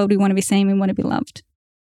want to be held. We want to be seen. We want to be loved.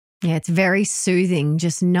 Yeah, it's very soothing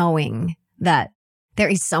just knowing that there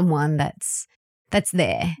is someone that's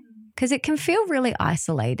there, because it can feel really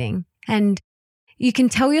isolating and you can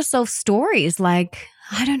tell yourself stories like,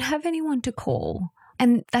 I don't have anyone to call.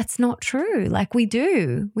 And that's not true. Like we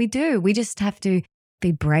do. We just have to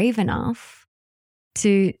be brave enough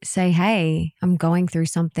to say, hey, I'm going through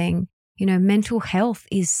something. You know, mental health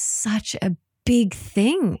is such a big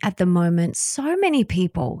thing at the moment. So many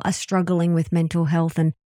people are struggling with mental health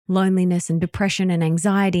and loneliness and depression and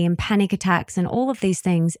anxiety and panic attacks and all of these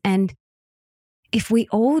things. And if we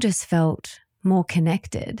all just felt more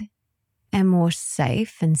connected and more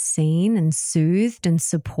safe and seen and soothed and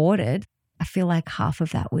supported, I feel like half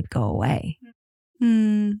of that would go away.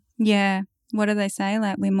 Yeah. What do they say?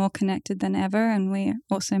 Like we're more connected than ever and we're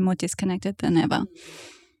also more disconnected than ever.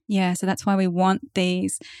 Yeah. So that's why we want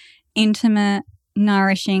these intimate,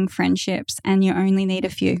 nourishing friendships and you only need a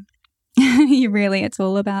few. It's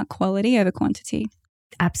all about quality over quantity.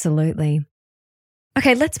 Absolutely.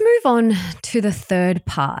 Okay, let's move on to the third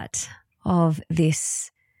part of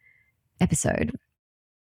this episode.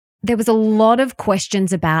 There was a lot of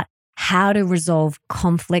questions about how to resolve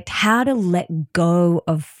conflict, how to let go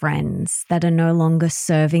of friends that are no longer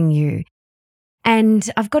serving you. And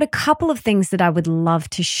I've got a couple of things that I would love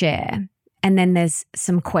to share. And then there's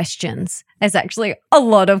some questions. There's actually a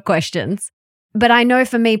lot of questions. But I know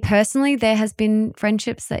for me personally, there has been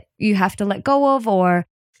friendships that you have to let go of, or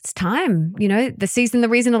it's time, you know, the season, the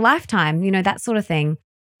reason, a lifetime, you know, that sort of thing.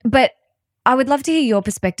 But I would love to hear your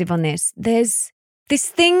perspective on this. There's this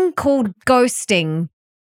thing called ghosting.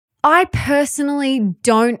 I personally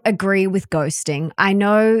don't agree with ghosting. I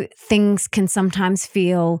know things can sometimes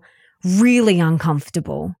feel really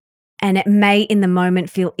uncomfortable and it may in the moment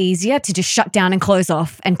feel easier to just shut down and close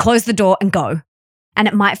off and close the door and go. And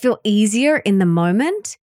it might feel easier in the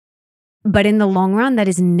moment, but in the long run, that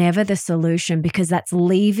is never the solution because that's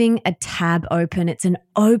leaving a tab open. It's an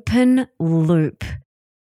open loop.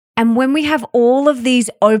 And when we have all of these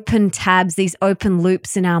open tabs, these open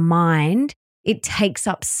loops in our mind, it takes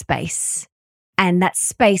up space. And that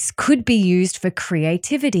space could be used for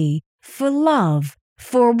creativity, for love,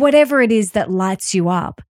 for whatever it is that lights you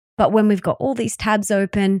up. But when we've got all these tabs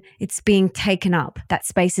open, it's being taken up. That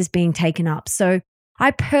space is being taken up. So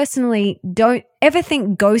I personally don't ever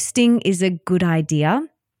think ghosting is a good idea.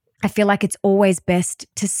 I feel like it's always best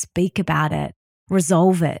to speak about it,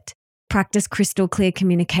 resolve it, practice crystal clear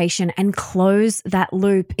communication, and close that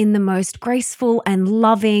loop in the most graceful and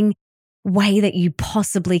loving way that you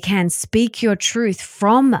possibly can. Speak your truth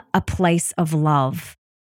from a place of love.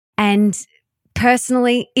 And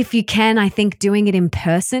Personally, if you can, I think doing it in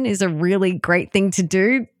person is a really great thing to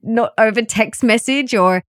do, not over text message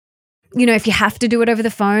or, if you have to do it over the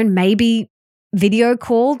phone, maybe video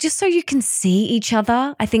call just so you can see each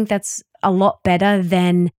other. I think that's a lot better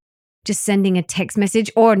than just sending a text message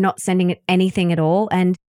or not sending it anything at all.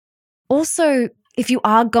 And also, if you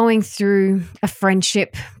are going through a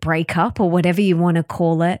friendship breakup or whatever you want to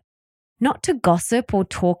call it, not to gossip or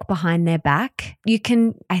talk behind their back. You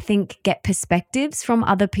can, I think, get perspectives from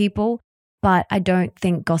other people, but I don't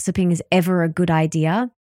think gossiping is ever a good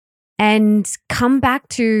idea. And come back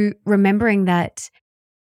to remembering that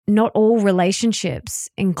not all relationships,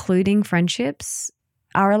 including friendships,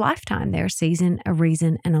 are a lifetime. They're a season, a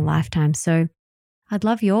reason, and a lifetime. So I'd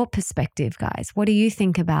love your perspective, guys. What do you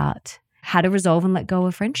think about how to resolve and let go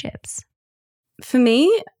of friendships? For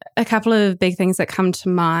me, a couple of big things that come to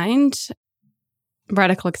mind: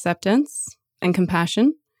 radical acceptance and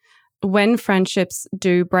compassion. When friendships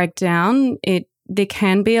do break down, there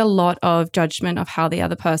can be a lot of judgment of how the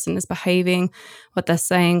other person is behaving, what they're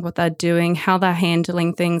saying, what they're doing, how they're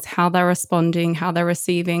handling things, how they're responding, how they're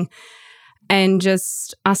receiving, and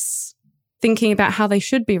just us thinking about how they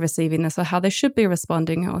should be receiving this or how they should be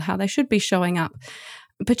responding or how they should be showing up.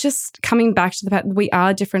 But just coming back to the fact that we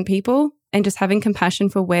are different people and just having compassion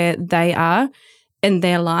for where they are in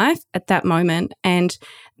their life at that moment. And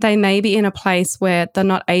they may be in a place where they're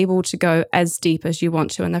not able to go as deep as you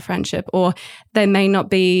want to in the friendship, or they may not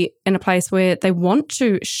be in a place where they want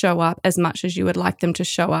to show up as much as you would like them to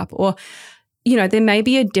show up, or there may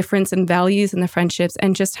be a difference in values in the friendships,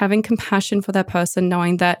 and just having compassion for that person,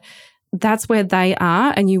 knowing that that's where they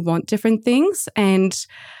are and you want different things. And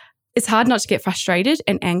it's hard not to get frustrated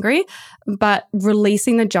and angry, but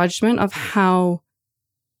releasing the judgment of how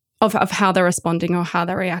they're responding or how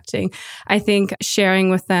they're reacting. I think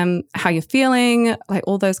sharing with them how you're feeling, like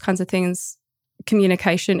all those kinds of things,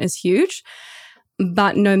 communication is huge.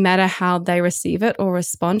 But no matter how they receive it or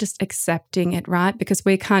respond, just accepting it, right? Because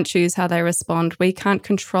we can't choose how they respond. We can't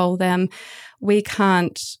control them. We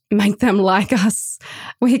can't make them like us.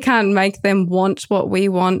 We can't make them want what we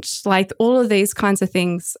want, like all of these kinds of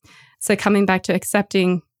things. So coming back to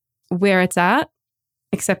accepting where it's at,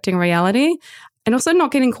 accepting reality, and also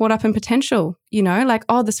not getting caught up in potential, like,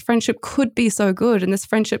 oh, this friendship could be so good and this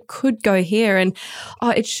friendship could go here and, oh,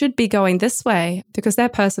 it should be going this way, because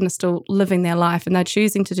that person is still living their life and they're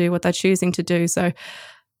choosing to do what they're choosing to do. So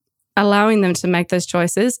allowing them to make those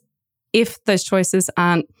choices, if those choices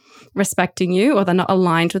aren't respecting you or they're not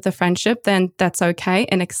aligned with the friendship, then that's okay.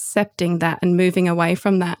 And accepting that and moving away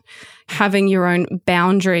from that, having your own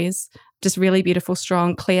boundaries, just really beautiful,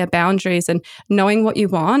 strong, clear boundaries, and knowing what you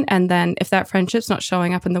want. And then if that friendship's not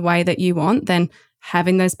showing up in the way that you want, then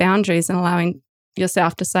having those boundaries and allowing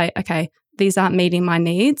yourself to say, okay, these aren't meeting my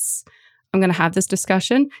needs. I'm going to have this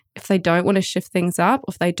discussion. If they don't want to shift things up,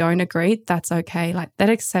 if they don't agree, that's okay. Like, that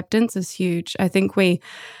acceptance is huge. I think we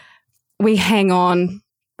hang on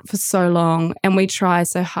for so long and we try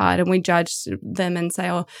so hard and we judge them and say,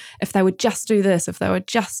 oh, if they would just do this, if they would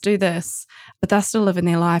just do this, but they're still living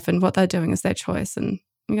their life and what they're doing is their choice, and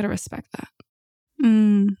we got to respect that.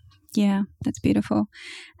 Yeah, that's beautiful.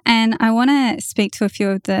 And I want to speak to a few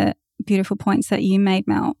of the beautiful points that you made,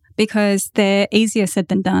 Mel, because they're easier said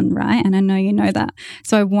than done, right? And I know you know that.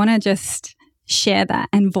 So I want to just share that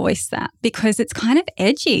and voice that, because it's kind of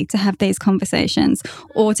edgy to have these conversations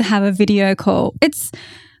or to have a video call. It's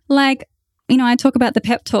like, I talk about the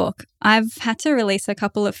pep talk. I've had to release a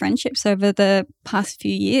couple of friendships over the past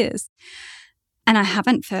few years, and I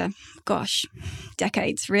haven't for,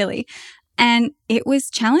 decades really. And it was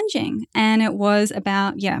challenging, and it was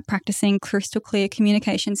about, practicing crystal clear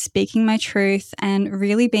communication, speaking my truth and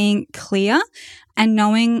really being clear and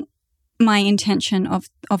knowing my intention of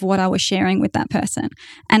what I was sharing with that person.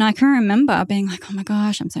 And I can remember being like, oh my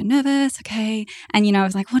gosh, I'm so nervous. Okay. And, I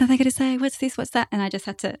was like, what are they going to say? What's this? What's that? And I just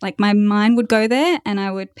had to, my mind would go there and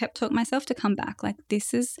I would pep talk myself to come back. Like,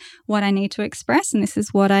 this is what I need to express and this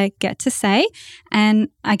is what I get to say. And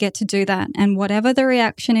I get to do that. And whatever the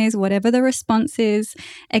reaction is, whatever the response is,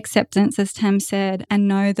 acceptance, as Tam said, and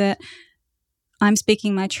know that I'm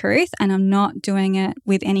speaking my truth and I'm not doing it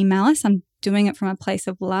with any malice. I'm doing it from a place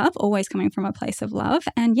of love, always coming from a place of love.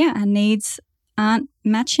 And our needs aren't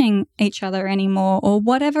matching each other anymore, or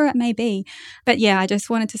whatever it may be. But I just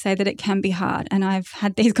wanted to say that it can be hard. And I've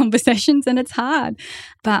had these conversations and it's hard.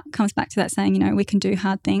 But it comes back to that saying, we can do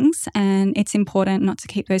hard things, and it's important not to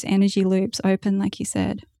keep those energy loops open, like you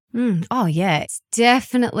said. Oh, yeah. It's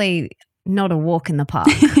definitely not a walk in the park.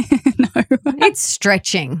 No. It's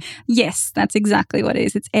stretching. Yes, that's exactly what it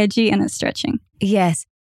is. It's edgy and it's stretching. Yes.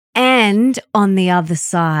 And on the other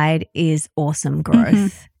side is awesome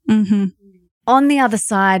growth. Mm-hmm. On the other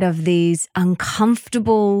side of these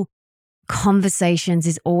uncomfortable conversations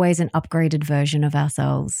is always an upgraded version of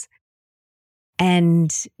ourselves.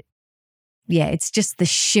 And yeah, it's just the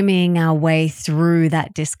shimmying our way through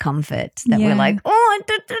that discomfort that we're like, oh,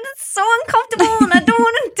 it's so uncomfortable and I don't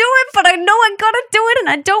want to do it, but I know I got to do it and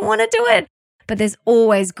I don't want to do it. But there's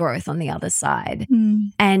always growth on the other side.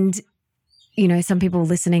 And, you know, some people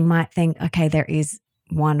listening might think, okay, there is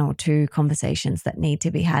one or two conversations that need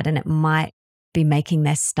to be had and it might be making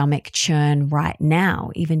their stomach churn right now,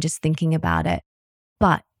 even just thinking about it.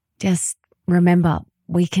 But just remember,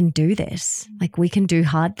 we can do this. Like, we can do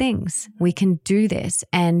hard things. We can do this.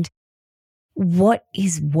 And what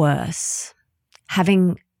is worse?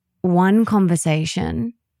 Having one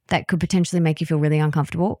conversation that could potentially make you feel really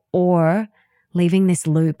uncomfortable, or leaving this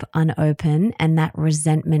loop unopened and that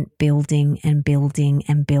resentment building and building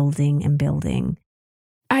and building and building.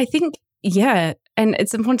 I think, yeah. And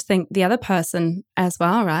it's important to think the other person as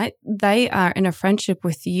well, right? They are in a friendship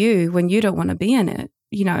with you when you don't want to be in it,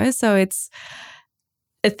 you know? So it's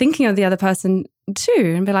thinking of the other person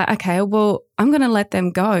too and be like, okay, well, I'm going to let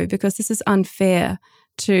them go because this is unfair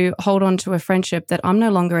to hold on to a friendship that I'm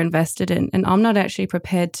no longer invested in, and I'm not actually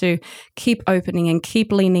prepared to keep opening and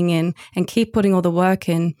keep leaning in and keep putting all the work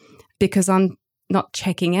in because I'm not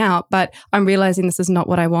checking out, but I'm realizing this is not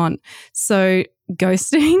what I want. So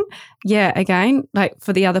ghosting, yeah, again, like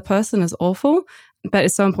for the other person is awful, but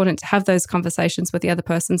it's so important to have those conversations with the other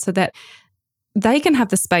person so that they can have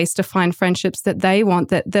the space to find friendships that they want,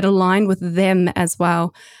 that align with them as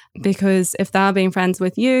well. Because if they're being friends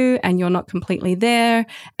with you and you're not completely there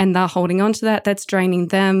and they're holding on to that, that's draining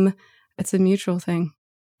them. It's a mutual thing.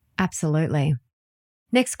 Absolutely.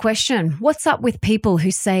 Next question. What's up with people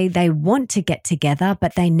who say they want to get together,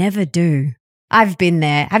 but they never do? I've been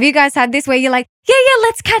there. Have you guys had this where you're like, yeah,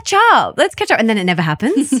 let's catch up. And then it never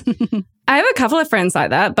happens? I have a couple of friends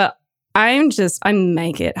like that, but I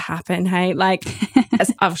make it happen. Hey, like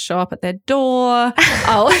I'll show up at their door.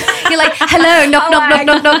 You're like, hello, knock.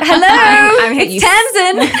 Hello, I'm here. it's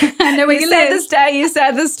Tamsyn. I know you said this day, you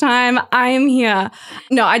said this time. I am here.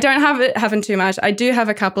 No, I don't have it happen too much. I do have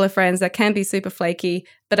a couple of friends that can be super flaky,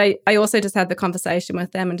 but I also just had the conversation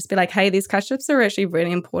with them and just be like, hey, these catch-ups are actually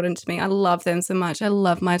really important to me. I love them so much. I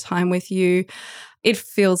love my time with you. It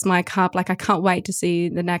fills my cup. Like, I can't wait to see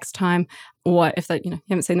you the next time, or if that, you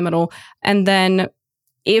haven't seen them at all. And then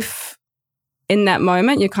if in that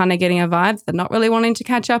moment you're kind of getting a vibe they're not really wanting to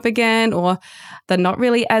catch up again, or they're not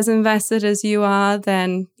really as invested as you are,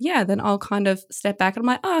 then I'll kind of step back and I'm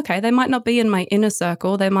like, oh, okay, they might not be in my inner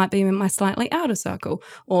circle. They might be in my slightly outer circle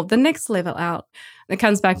or the next level out. It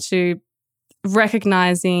comes back to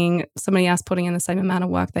recognizing somebody else putting in the same amount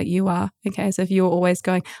of work that you are. Okay, so if you're always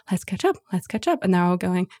going, let's catch up, and they're all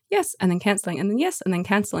going, yes, and then cancelling, and then yes, and then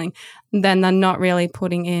cancelling, then they're not really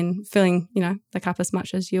filling, the cup as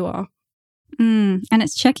much as you are. And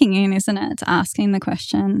it's checking in, isn't it? It's asking the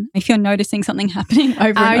question. If you're noticing something happening over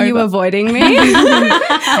and over. Are you avoiding me?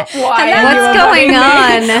 What's going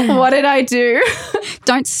on? What did I do?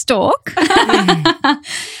 Don't stalk.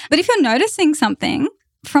 But if you're noticing something,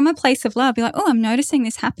 from a place of love, be like, oh, I'm noticing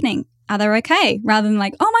this happening. Are they okay? Rather than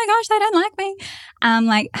like, oh my gosh, they don't like me.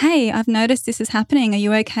 Like, hey, I've noticed this is happening. Are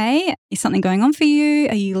you okay? Is something going on for you?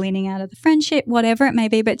 Are you leaning out of the friendship? Whatever it may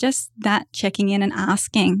be, but just that checking in and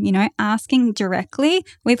asking, asking directly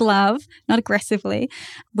with love, not aggressively,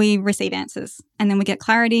 we receive answers and then we get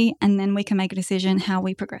clarity and then we can make a decision how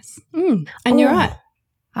we progress. And you're right.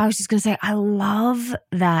 I was just going to say, I love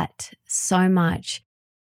that so much.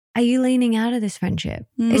 Are you leaning out of this friendship?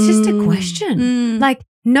 It's just a question. Like,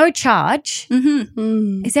 no charge.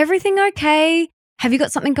 Is everything okay? Have you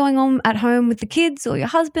got something going on at home with the kids or your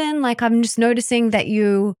husband? Like, I'm just noticing that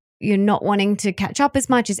you're not wanting to catch up as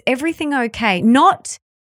much. Is everything okay? Not,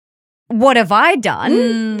 what have I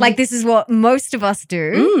done? Like, this is what most of us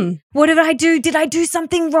do. What did I do? Did I do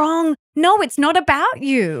something wrong? No, it's not about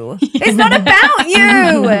you. It's not about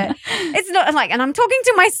you. It's not like, and I'm talking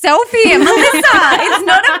to myself here, Melissa. It's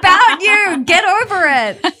not about you. Get over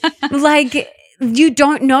it. Like, you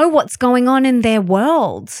don't know what's going on in their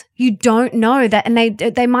world. You don't know that, and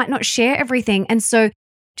they might not share everything. And so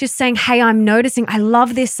just saying, hey, I'm noticing. I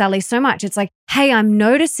love this, Sally, so much. It's like, hey, I'm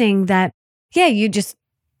noticing that, you just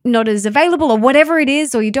not as available or whatever it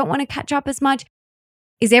is, or you don't want to catch up as much.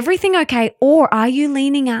 Is everything okay? Or are you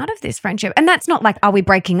leaning out of this friendship? And that's not like, are we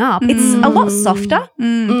breaking up? It's a lot softer.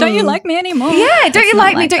 Don't you like me anymore? Yeah, don't you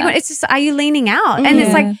like me? It's just, are you leaning out? And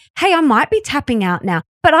it's like, hey, I might be tapping out now.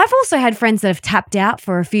 But I've also had friends that have tapped out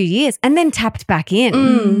for a few years and then tapped back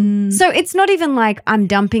in. So it's not even like I'm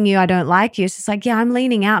dumping you, I don't like you. It's just like, yeah, I'm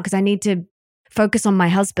leaning out because I need to focus on my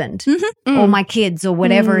husband or my kids or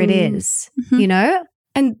whatever it is, you know?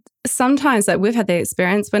 And sometimes like we've had the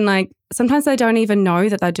experience when like sometimes they don't even know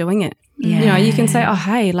that they're doing it. Yeah. You know, you can say, oh,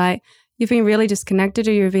 hey, like you've been really disconnected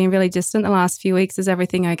or you've been really distant the last few weeks. Is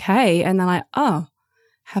everything okay? And they're like, oh,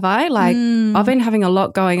 have I? Like I've been having a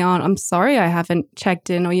lot going on. I'm sorry I haven't checked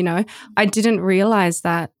in or, you know, I didn't realize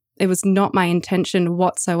that it was not my intention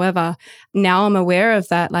whatsoever. Now I'm aware of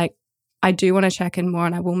that. Like I do want to check in more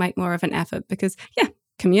and I will make more of an effort because, yeah,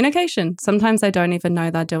 communication. Sometimes they don't even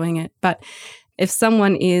know they're doing it. But if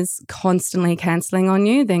someone is constantly cancelling on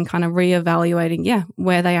you, then kind of reevaluating,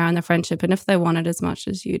 where they are in the friendship and if they want it as much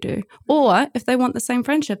as you do or if they want the same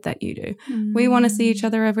friendship that you do. We want to see each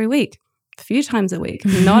other every week, a few times a week.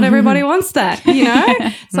 Not everybody wants that, you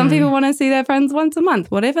know? Some people want to see their friends once a month,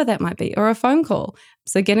 whatever that might be, or a phone call.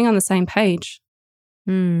 So getting on the same page.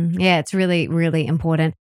 Yeah, it's really, really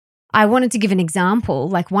important. I wanted to give an example.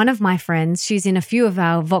 Like one of my friends, she's in a few of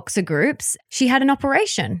our Voxer groups. She had an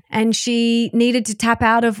operation and she needed to tap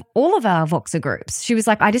out of all of our Voxer groups. She was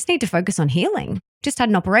like, I just need to focus on healing. Just had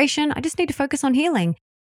an operation. I just need to focus on healing.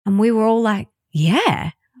 And we were all like,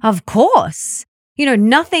 yeah, of course. You know,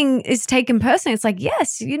 nothing is taken personally. It's like,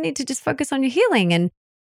 yes, you need to just focus on your healing. And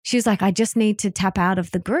she was like, I just need to tap out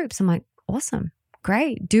of the groups. I'm like, awesome.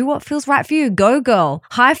 Great. Do what feels right for you. Go, girl.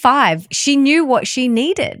 High five. She knew what she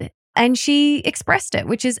needed. And she expressed it,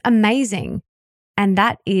 which is amazing. And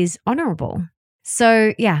that is honorable.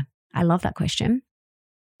 So, yeah, I love that question.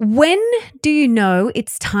 When do you know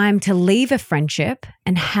it's time to leave a friendship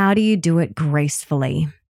and how do you do it gracefully?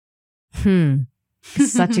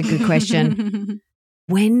 Such a good question.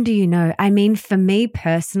 When do you know? I mean, for me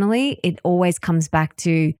personally, it always comes back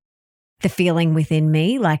to the feeling within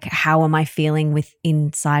me. Like, how am I feeling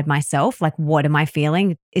inside myself? Like, what am I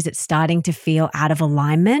feeling? Is it starting to feel out of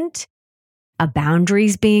alignment? Are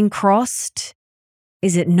boundaries being crossed?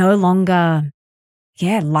 Is it no longer,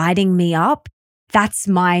 lighting me up? That's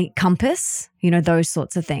my compass, you know, those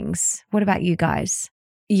sorts of things. What about you guys?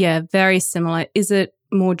 Yeah, very similar. Is it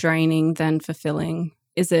more draining than fulfilling?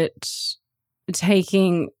 Is it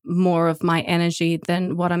taking more of my energy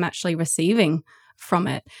than what I'm actually receiving from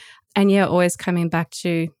it? And always coming back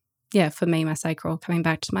to, for me, my sacral, coming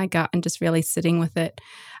back to my gut and just really sitting with it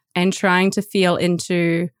and trying to feel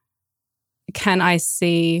into, can I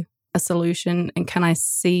see a solution and can I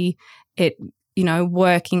see it, you know,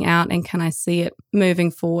 working out and can I see it moving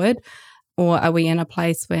forward? Or are we in a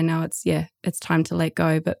place where now it's time to let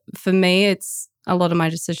go? But for me, it's a lot of my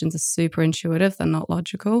decisions are super intuitive. They're not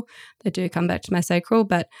logical. They do come back to my sacral,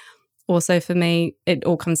 but also for me, it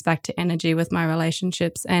all comes back to energy with my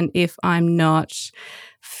relationships. And if I'm not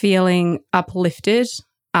feeling uplifted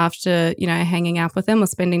after, you know, hanging out with them or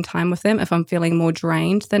spending time with them, if I'm feeling more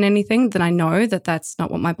drained than anything, then I know that that's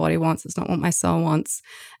not what my body wants. It's not what my soul wants.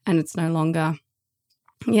 And it's no longer,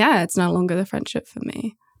 it's no longer the friendship for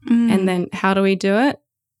me. And then how do we do it?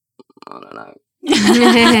 I don't know.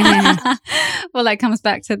 Well, that comes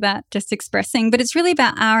back to that just expressing, but it's really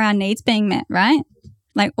about are our needs being met, right?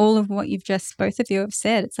 Like all of what both of you have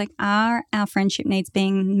said, it's like, are our friendship needs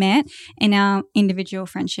being met in our individual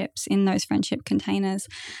friendships, in those friendship containers?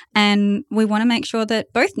 And we want to make sure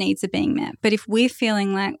that both needs are being met. But if we're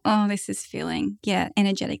feeling like, oh, this is feeling,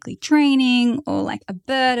 energetically draining or like a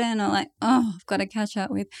burden or like, oh, I've got to catch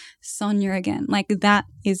up with Sonia again, like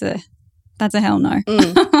that's a hell no.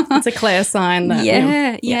 It's a clear sign that.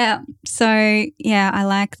 Yeah. So, I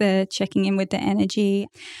like the checking in with the energy.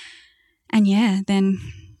 And then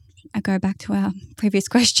I go back to our previous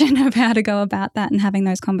question of how to go about that and having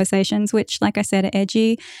those conversations, which, like I said, are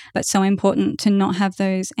edgy, but so important to not have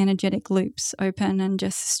those energetic loops open and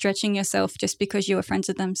just stretching yourself just because you were friends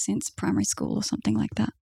with them since primary school or something like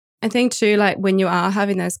that. I think too, like when you are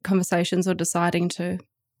having those conversations or deciding to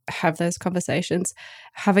have those conversations,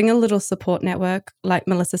 having a little support network, like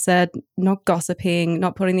Melissa said, not gossiping,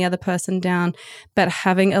 not putting the other person down, but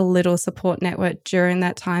having a little support network during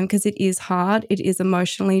that time, because it is hard. It is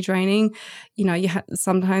emotionally draining. You know,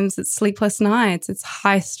 sometimes it's sleepless nights, it's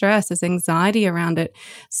high stress, there's anxiety around it.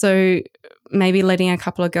 So maybe letting a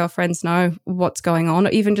couple of girlfriends know what's going on, or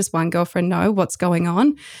even just one girlfriend know what's going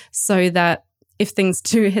on, so that if things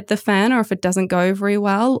do hit the fan, or if it doesn't go very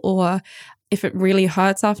well, or if it really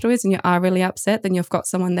hurts afterwards and you are really upset, then you've got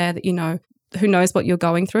someone there that you know who knows what you're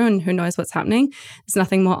going through and who knows what's happening. There's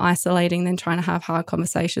nothing more isolating than trying to have hard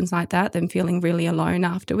conversations like that, than feeling really alone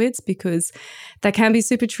afterwards, because they can be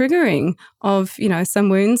super triggering of, you know, some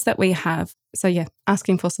wounds that we have. So yeah,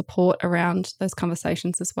 asking for support around those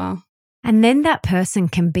conversations as well. And then that person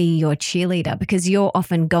can be your cheerleader because you're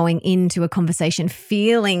often going into a conversation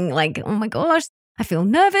feeling like, oh my gosh, I feel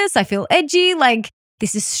nervous, I feel edgy, like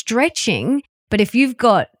this is stretching. But if you've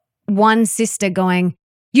got one sister going,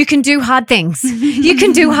 you can do hard things, you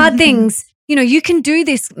can do hard things, you know, you can do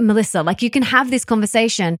this, Melissa, like you can have this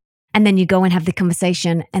conversation. And then you go and have the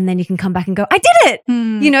conversation and then you can come back and go, I did it,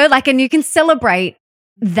 you know, like, and you can celebrate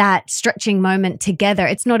that stretching moment together.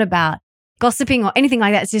 It's not about gossiping or anything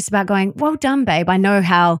like that. It's just about going, well done, babe. I know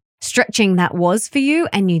how stretching that was for you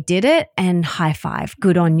and you did it, and high five.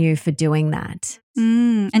 Good on you for doing that.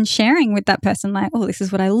 And sharing with that person like, oh, this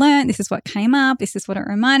is what I learned. This is what came up. This is what it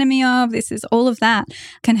reminded me of. This is all of that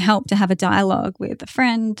can help to have a dialogue with a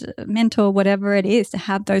friend, a mentor, whatever it is, to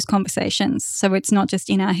have those conversations. So it's not just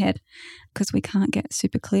in our head, because we can't get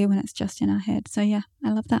super clear when it's just in our head. So yeah,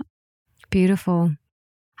 I love that. Beautiful.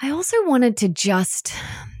 I also wanted to just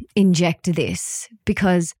inject this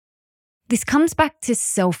because this comes back to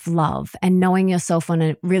self-love and knowing yourself on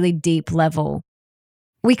a really deep level.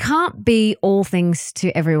 We can't be all things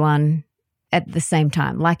to everyone at the same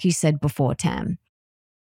time, like you said before, Tam.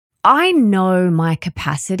 I know my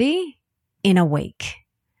capacity in a week.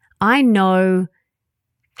 I know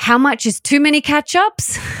how much is too many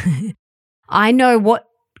catch-ups. I know what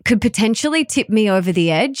could potentially tip me over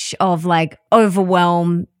the edge of like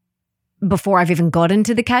overwhelm before I've even gotten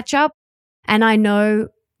to the catch-up. And I know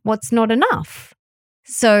what's not enough.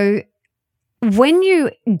 So when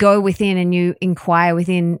you go within and you inquire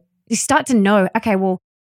within, you start to know, okay, well,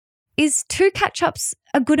 is 2 catch-ups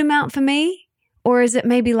a good amount for me? Or is it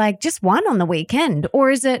maybe like just 1 on the weekend?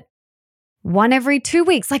 Or is it 1 every 2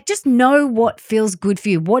 weeks? Like just know what feels good for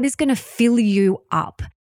you. What is going to fill you up?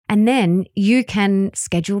 And then you can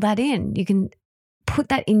schedule that in. You can put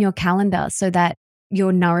that in your calendar so that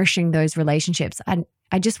you're nourishing those relationships. And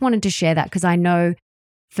I just wanted to share that because I know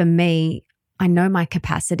for me, I know my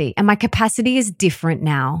capacity, and my capacity is different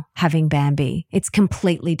now having Bambi. It's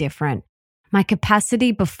completely different. My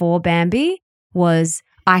capacity before Bambi was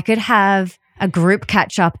I could have a group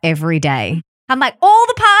catch up every day. I'm like, all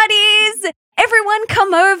the parties, everyone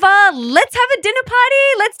come over, let's have a dinner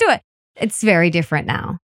party, let's do it. It's very different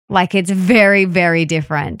now. Like it's very, very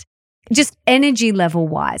different. Just energy level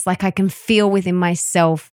wise, like I can feel within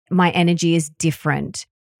myself, my energy is different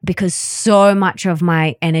because so much of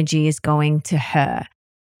my energy is going to her.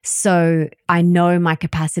 So I know my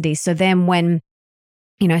capacity. So then when,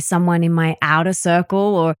 you know, someone in my outer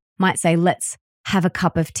circle or might say, let's have a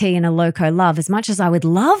cup of tea and a loco love, as much as I would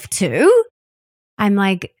love to, I'm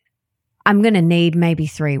like, I'm going to need maybe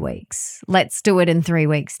 3 weeks. Let's do it in 3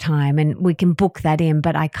 weeks' time and we can book that in,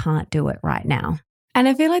 but I can't do it right now. And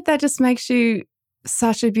I feel like that just makes you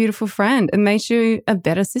such a beautiful friend and makes you a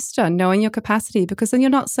better sister, knowing your capacity, because then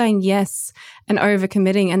you're not saying yes and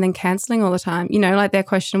overcommitting and then cancelling all the time. You know, like that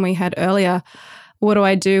question we had earlier, what do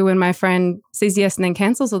I do when my friend says yes and then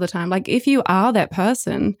cancels all the time? Like if you are that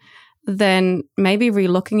person, then maybe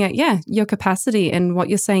relooking at, your capacity and what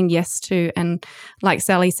you're saying yes to. And like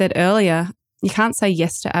Sally said earlier, you can't say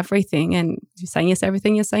yes to everything, and you're saying yes to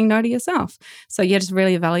everything, you're saying no to yourself. So you're just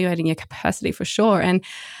really evaluating your capacity for sure. And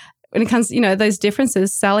when it comes, you know, those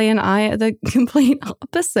differences, Sally and I are the complete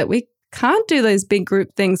opposite. We can't do those big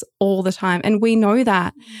group things all the time, and we know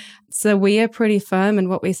that. So we are pretty firm in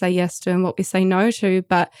what we say yes to and what we say no to.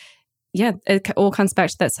 But yeah, it all comes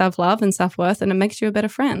back to that self-love and self-worth, and it makes you a better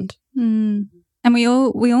friend. And we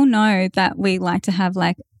all know that we like to have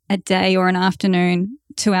like a day or an afternoon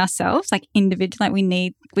to ourselves, like individually.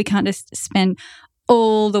 Like we can't just spend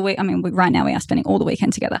all the week. I mean, right now we are spending all the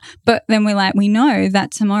weekend together, but then we know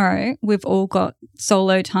that tomorrow we've all got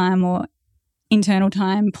solo time or internal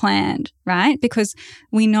time planned, right? Because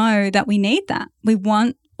we know that we need that. We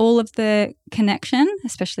want all of the connection,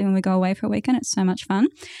 especially when we go away for a weekend. It's so much fun.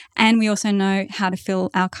 And we also know how to fill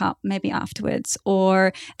our cup maybe afterwards,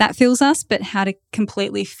 or that fills us, but how to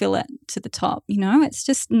completely fill it to the top. You know, it's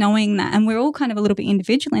just knowing that. And we're all kind of a little bit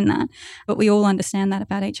individual in that, but we all understand that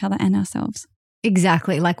about each other and ourselves.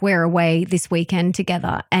 Exactly. Like we're away this weekend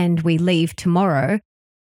together and we leave tomorrow.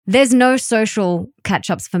 There's no social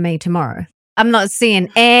catch-ups for me tomorrow. I'm not seeing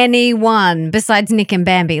anyone besides Nick and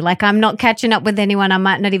Bambi. Like I'm not catching up with anyone. I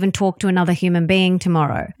might not even talk to another human being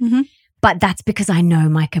tomorrow. Mm-hmm. But that's because I know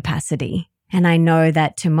my capacity, and I know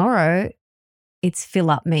that tomorrow it's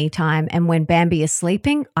fill up me time. And when Bambi is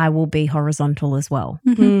sleeping, I will be horizontal as well,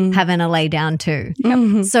 having a lay down too.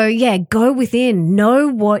 Mm-hmm. So yeah, go within, know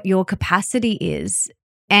what your capacity is,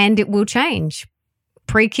 and it will change.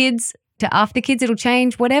 Pre-kids to after kids, it'll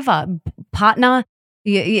change, whatever. Partner,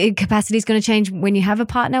 Your capacity is going to change when you have a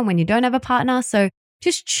partner, when you don't have a partner. So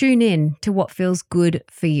just tune in to what feels good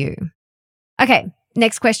for you. Okay,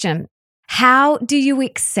 next question. How do you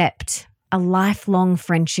accept a lifelong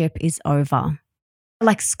friendship is over?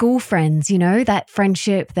 Like school friends, that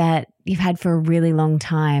friendship that you've had for a really long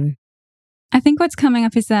time. I think what's coming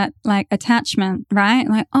up is that like attachment, right?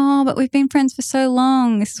 Like, oh, but we've been friends for so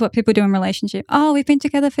long. This is what people do in relationship. Oh, we've been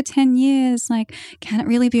together for 10 years. Like, can it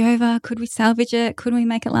really be over? Could we salvage it? Could we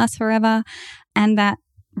make it last forever? And that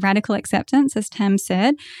radical acceptance, as Tam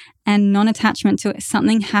said, and non-attachment to it,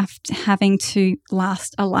 something having to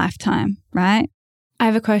last a lifetime, right? I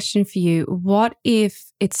have a question for you. What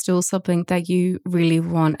if it's still something that you really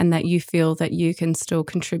want and that you feel that you can still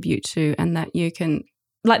contribute to and that you can,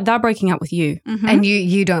 like they're breaking up with you. Mm-hmm. And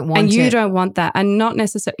you don't want it. And you don't want that. And not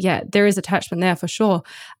necessarily, there is attachment there for sure.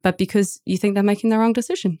 But because you think they're making the wrong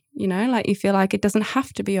decision, like you feel like it doesn't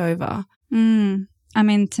have to be over. I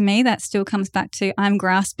mean, to me, that still comes back to I'm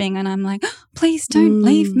grasping and I'm like, oh, please don't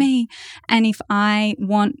leave me. And if I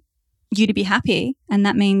want you to be happy and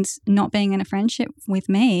that means not being in a friendship with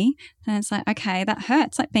me, then it's like, okay, that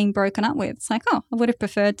hurts, like being broken up with. It's like, oh, I would have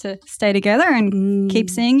preferred to stay together and keep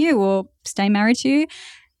seeing you or stay married to you.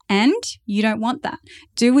 And you don't want that.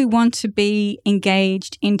 Do we want to be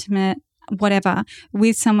engaged, intimate, whatever,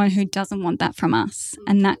 with someone who doesn't want that from us?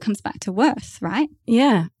 And that comes back to worth, right?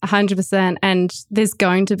 Yeah, 100%. And there's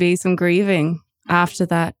going to be some grieving after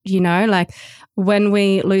that, like when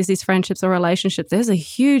we lose these friendships or relationships, there's a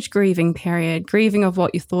huge grieving period, grieving of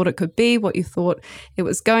what you thought it could be, what you thought it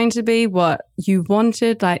was going to be, what you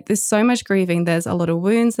wanted. Like there's so much grieving. There's a lot of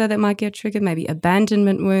wounds there that might get triggered, maybe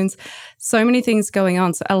abandonment wounds, so many things going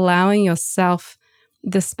on. So allowing yourself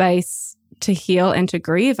the space to heal and to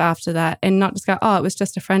grieve after that and not just go, oh, it was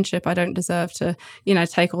just a friendship. I don't deserve to,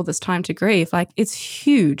 take all this time to grieve. Like it's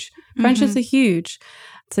huge. Friendships are huge.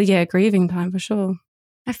 So grieving time for sure.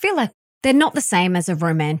 I feel like they're not the same as a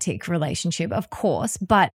romantic relationship, of course,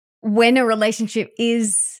 but when a relationship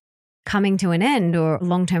is coming to an end or a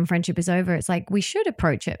long-term friendship is over, it's like we should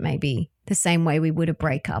approach it maybe the same way we would a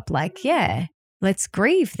breakup. Like, let's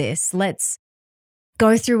grieve this. Let's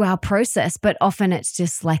go through our process. But often it's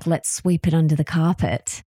just like, let's sweep it under the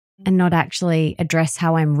carpet and not actually address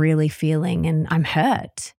how I'm really feeling and I'm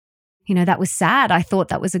hurt. That was sad. I thought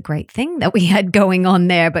that was a great thing that we had going on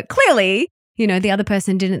there, but clearly, the other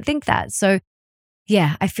person didn't think that. So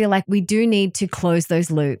I feel like we do need to close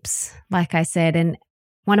those loops, like I said. And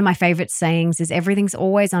one of my favorite sayings is everything's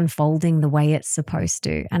always unfolding the way it's supposed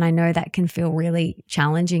to. And I know that can feel really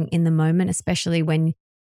challenging in the moment, especially when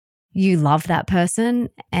you love that person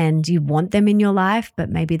and you want them in your life, but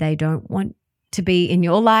maybe they don't want to be in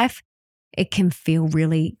your life. It can feel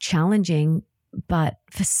really challenging. But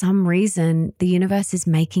for some reason, the universe is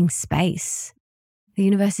making space. The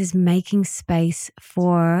universe is making space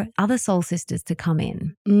for other soul sisters to come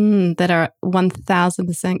in. That are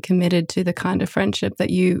 1000% committed to the kind of friendship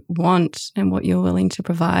that you want and what you're willing to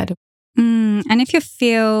provide. And if you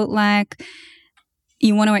feel like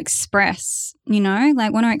you want to express,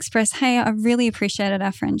 hey, I really appreciated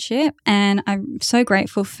our friendship and I'm so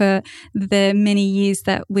grateful for the many years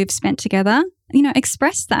that we've spent together,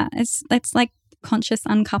 express that. It's like conscious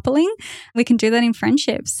uncoupling. We can do that in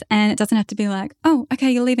friendships and it doesn't have to be like, oh, okay,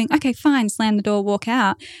 you're leaving. Okay, fine, slam the door, walk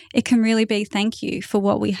out. It can really be thank you for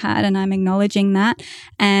what we had and I'm acknowledging that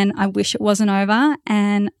and I wish it wasn't over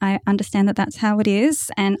and I understand that that's how it is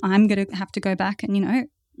and I'm going to have to go back and,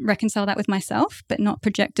 reconcile that with myself but not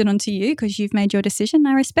project it onto you because you've made your decision.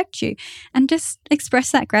 I respect you and just express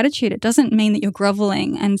that gratitude. It doesn't mean that you're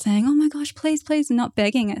groveling and saying, oh my gosh, please, please, and not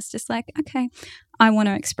begging. It's just like, okay, I want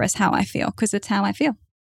to express how I feel because it's how I feel.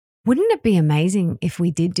 Wouldn't it be amazing if we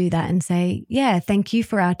did do that and say, thank you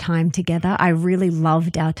for our time together. I really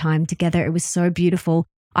loved our time together. It was so beautiful.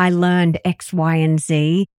 I learned X, Y, and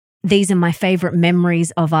Z. These are my favorite memories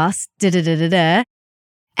of us.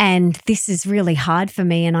 And this is really hard for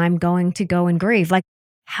me and I'm going to go and grieve. Like,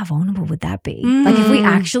 how vulnerable would that be? Like if we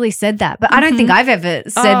actually said that. But I don't think I've ever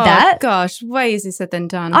said that. Gosh, way easier said than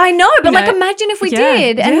done. I know, but imagine if we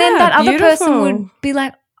did. And then that other person would be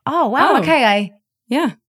like, oh, wow, okay.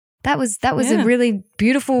 That was a really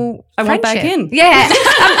beautiful I went back in. Yeah,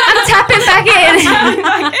 I'm tapping back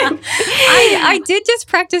in. I did just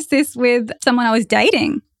practice this with someone I was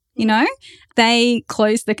dating, They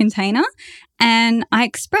closed the container and I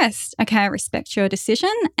expressed, okay, I respect your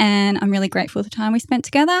decision and I'm really grateful for the time we spent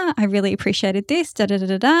together. I really appreciated this,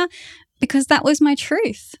 because that was my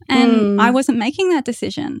truth. And I wasn't making that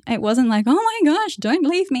decision. It wasn't like, oh my gosh, don't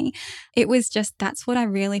leave me. It was just that's what I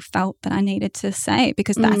really felt that I needed to say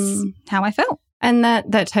because that's how I felt. And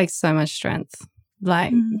that takes so much strength.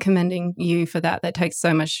 like commending you for that. That takes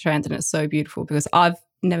so much strength and it's so beautiful because I've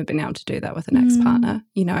never been able to do that with an ex-partner.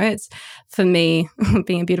 You know, it's for me,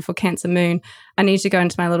 being a beautiful Cancer moon, I need to go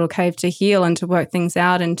into my little cave to heal and to work things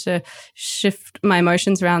out and to shift my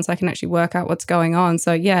emotions around so I can actually work out what's going on.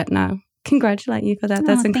 So yeah, no, congratulate you for that.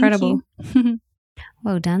 That's incredible.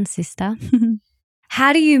 Well done, sister.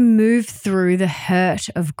 How do you move through the hurt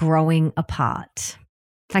of growing apart?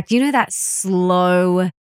 Like, you know, that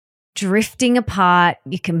slow drifting apart,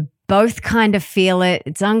 you can both kind of feel it.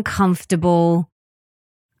 It's uncomfortable.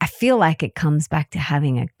 I feel like it comes back to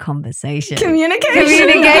having a conversation. Communication.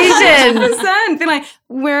 100%. Be like,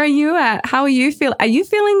 where are you at? How are you feeling? Are you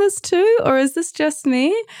feeling this too? Or is this just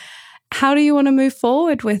me? How do you want to move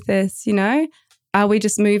forward with this? You know, are we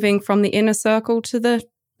just moving from the inner circle to the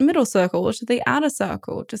middle circle or to the outer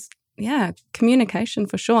circle? Just, yeah, communication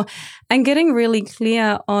for sure. And getting really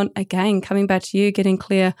clear on, again, coming back to you, getting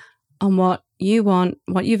clear on what you want,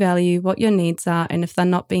 what you value, what your needs are. And if they're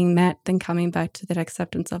not being met, then coming back to that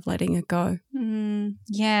acceptance of letting it go.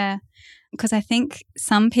 Yeah, because I think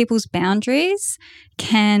some people's boundaries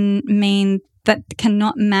can mean that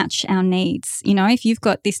cannot match our needs. You know, if you've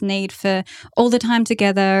got this need for all the time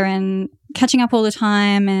together and catching up all the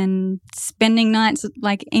time and spending nights,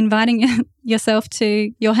 like inviting yourself to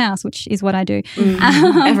your house, which is what I do.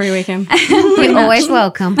 Every weekend. You're always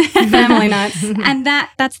welcome. Family nights. And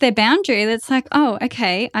that's their boundary. That's like, oh,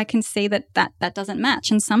 okay, I can see that doesn't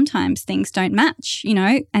match. And sometimes things don't match, you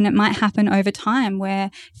know, and it might happen over time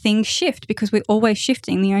where things shift because we're always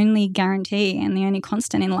shifting. The only guarantee and the only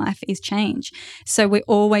constant in life is change. So we're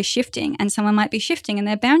always shifting, and someone might be shifting and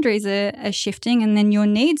their boundaries are shifting, and then your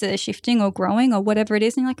needs are shifting or growing or whatever it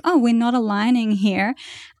is. And you're like, oh, we're not aligning here.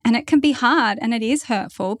 And it can be hard and it is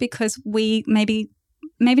hurtful because we maybe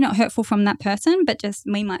not hurtful from that person, but just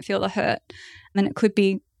we might feel the hurt. And it could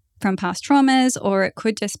be from past traumas, or it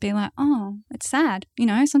could just be like, oh, it's sad. You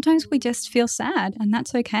know, sometimes we just feel sad and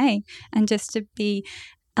that's okay. And just to be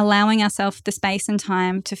allowing ourselves the space and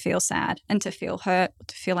time to feel sad and to feel hurt or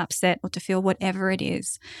to feel upset or to feel whatever it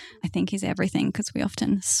is, I think is everything, because we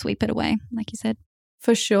often sweep it away, like you said.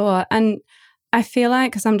 For sure. And I feel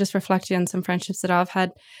like, because I'm just reflecting on some friendships that I've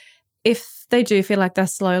had, if they do feel like they're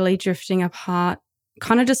slowly drifting apart,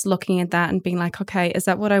 kind of just looking at that and being like, okay, is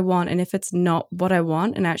that what I want? And if it's not what I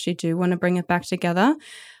want and I actually do want to bring it back together,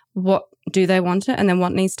 what do they want it? And then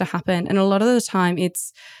what needs to happen? And a lot of the time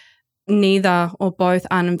it's neither or both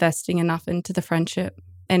aren't investing enough into the friendship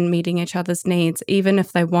and meeting each other's needs. Even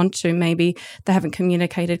if they want to, maybe they haven't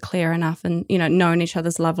communicated clear enough and, you know, known each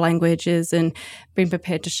other's love languages and been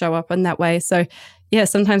prepared to show up in that way. So yeah,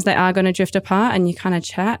 sometimes they are going to drift apart and you kind of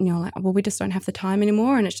chat and you're like, well, we just don't have the time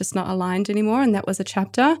anymore and it's just not aligned anymore. And that was a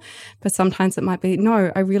chapter. But sometimes it might be, no,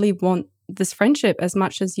 I really want this friendship as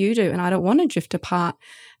much as you do and I don't want to drift apart.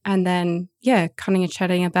 And then, yeah, kind of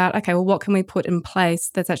chatting about, okay, well, what can we put in place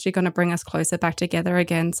that's actually going to bring us closer back together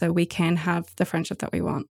again so we can have the friendship that we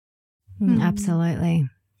want. Absolutely.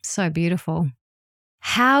 So beautiful.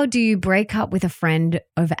 How do you break up with a friend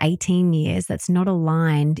over 18 years that's not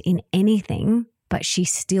aligned in anything, but she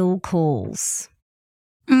still calls?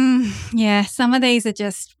 Yeah, some of these are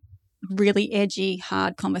just really edgy,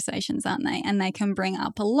 hard conversations, aren't they? And they can bring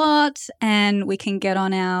up a lot and we can get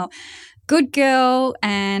on our good girl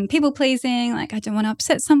and people pleasing, like I don't want to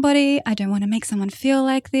upset somebody, I don't want to make someone feel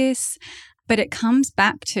like this. But it comes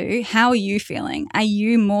back to, how are you feeling? Are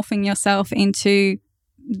you morphing yourself into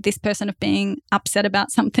this person of being upset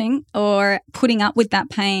about something or putting up with that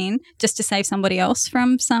pain just to save somebody else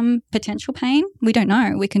from some potential pain? We don't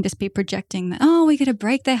know. We can just be projecting that, oh, we're going to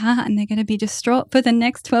break their heart and they're going to be distraught for the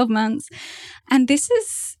next 12 months. And this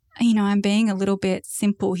is, you know, I'm being a little bit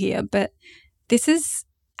simple here, but this is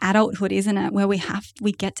adulthood, isn't it? Where we have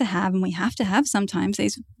to have sometimes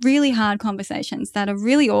these really hard conversations that are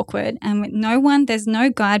really awkward, and with there's no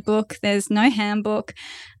guidebook, there's no handbook,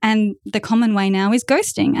 and the common way now is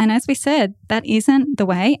ghosting. And as we said, that isn't the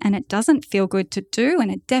way, and it doesn't feel good to do, and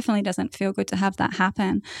it definitely doesn't feel good to have that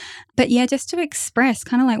happen. But yeah, just to express,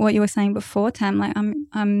 kind of like what you were saying before, Tam, like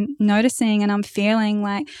I'm noticing and I'm feeling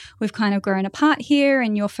like we've kind of grown apart here,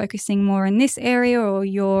 and you're focusing more in this area, or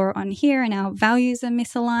you're on here, and our values are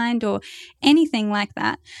misaligned, or anything like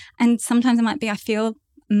that. And sometimes it might be, I feel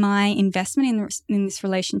my investment in this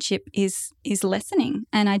relationship is lessening,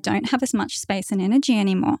 and I don't have as much space and energy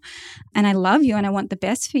anymore. And I love you and I want the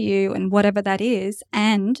best for you and whatever that is.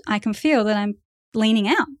 And I can feel that I'm leaning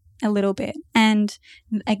out a little bit. And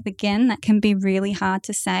again, that can be really hard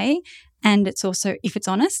to say. And it's also, if it's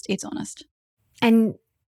honest, it's honest. And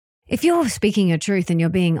if you're speaking your truth and you're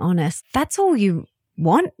being honest, that's all you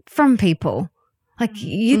want from people. Like,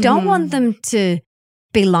 you don't want them to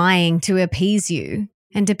be lying to appease you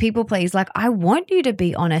and to people please. Like, I want you to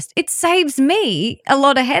be honest. It saves me a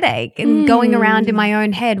lot of headache and going around in my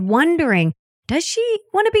own head wondering, does she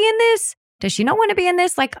want to be in this? Does she not want to be in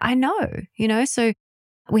this? Like, I know, so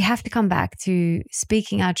we have to come back to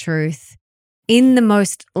speaking our truth in the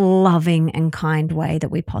most loving and kind way that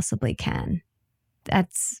we possibly can.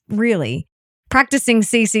 That's really practicing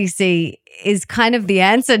CCC is kind of the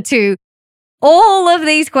answer to all of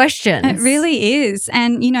these questions. It really is.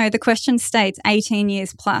 And, the question states 18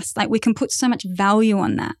 years plus. Like, we can put so much value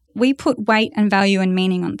on that. We put weight and value and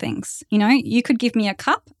meaning on things. You could give me a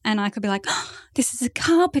cup and I could be like, oh, this is a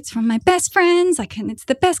cup. It's from my best friends. It's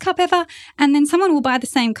the best cup ever. And then someone will buy the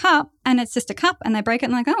same cup and it's just a cup and they break it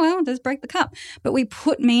and like, oh, well, just break the cup. But we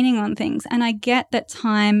put meaning on things. And I get that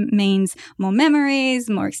time means more memories,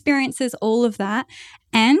 more experiences, all of that.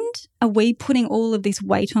 And are we putting all of this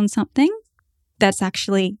weight on something that's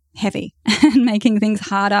actually heavy and making things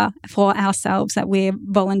harder for ourselves that we're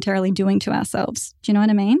voluntarily doing to ourselves? Do you know what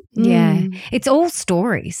I mean? Yeah. It's all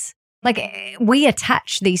stories. Like, we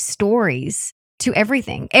attach these stories to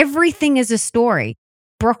everything. Everything is a story.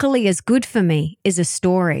 Broccoli is good for me is a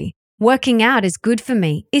story. Working out is good for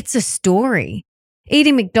me. It's a story.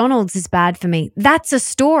 Eating McDonald's is bad for me. That's a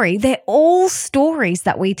story. They're all stories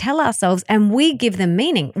that we tell ourselves and we give them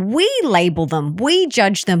meaning. We label them. We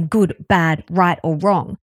judge them good, bad, right, or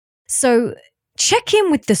wrong. So check in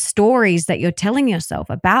with the stories that you're telling yourself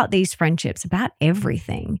about these friendships, about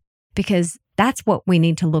everything, because that's what we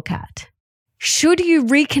need to look at. Should you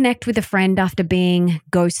reconnect with a friend after being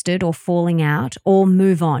ghosted or falling out, or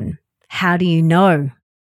move on? How do you know?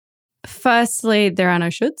 Firstly, there are no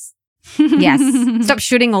shoulds. Yes. Stop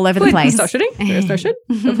shooting all over the place. Stop shooting. There is no should.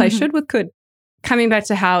 Replace should with could. Coming back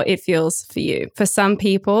to how it feels for you. For some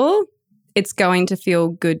people, it's going to feel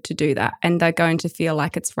good to do that and they're going to feel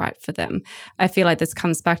like it's right for them. I feel like this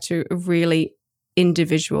comes back to really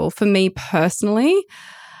individual. For me personally,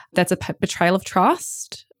 that's a betrayal of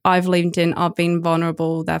trust. I've leaned in, I've been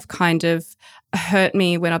vulnerable. They've kind of hurt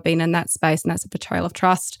me when I've been in that space, and that's a betrayal of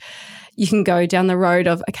trust. You can go down the road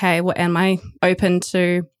of, okay, well, am I open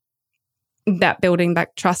to that building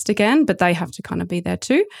back trust again? But they have to kind of be there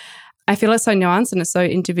too. I feel it's so nuanced and it's so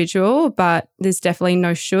individual, but there's definitely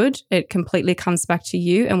no should. It completely comes back to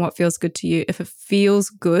you and what feels good to you. If it feels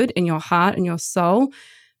good in your heart and your soul,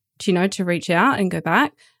 to reach out and go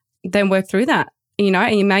back, then work through that,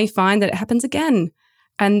 and you may find that it happens again.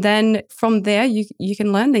 And then from there, you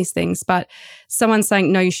can learn these things. But someone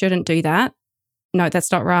saying, no, you shouldn't do that. No,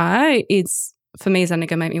 that's not right. For me, it's only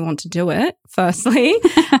going to make me want to do it, firstly.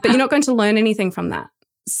 But you're not going to learn anything from that.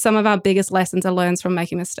 Some of our biggest lessons are learned from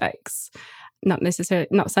making mistakes. Not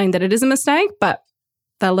saying that it is a mistake, but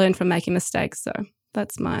they learn from making mistakes. So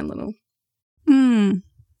that's my little.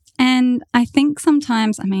 And I think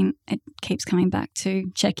sometimes, it keeps coming back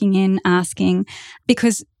to checking in, asking,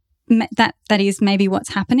 because that is maybe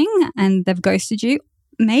what's happening and they've ghosted you.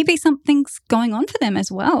 Maybe something's going on for them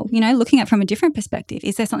as well, looking at it from a different perspective.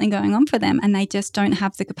 Is there something going on for them and they just don't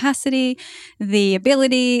have the capacity, the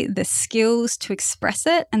ability, the skills to express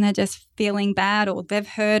it, and they're just feeling bad, or they've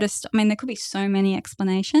heard there could be so many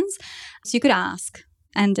explanations. So you could ask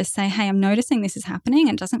and just say, hey, I'm noticing this is happening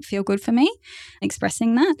and it doesn't feel good for me.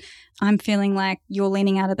 Expressing that, I'm feeling like you're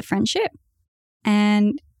leaning out of the friendship,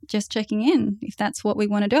 and just checking in. If that's what we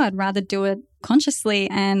want to do, I'd rather do it consciously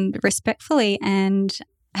and respectfully and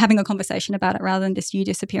having a conversation about it rather than just you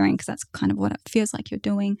disappearing, because that's kind of what it feels like you're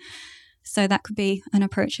doing. So that could be an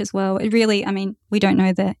approach as well. It really, we don't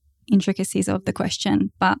know the intricacies of the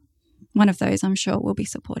question, but one of those I'm sure will be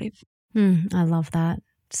supportive. I love that.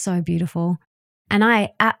 So beautiful. And I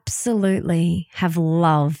absolutely have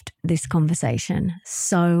loved this conversation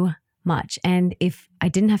so much. And if I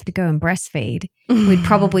didn't have to go and breastfeed, we'd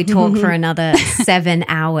probably talk for another 7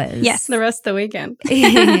 hours. Yes, the rest of the weekend.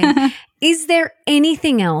 Is there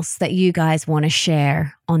anything else that you guys want to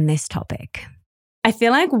share on this topic? I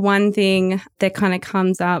feel like one thing that kind of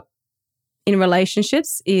comes up in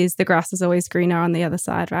relationships is the grass is always greener on the other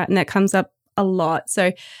side, right? And that comes up a lot.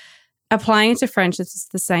 So applying it to friendships is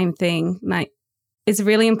the same thing, mate. It's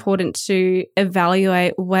really important to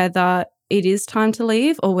evaluate whether it is time to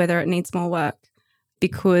leave or whether it needs more work,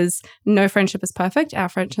 because no friendship is perfect. Our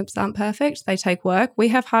friendships aren't perfect. They take work. We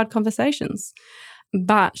have hard conversations,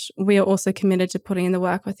 but we are also committed to putting in the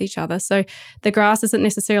work with each other. So the grass isn't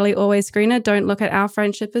necessarily always greener. Don't look at our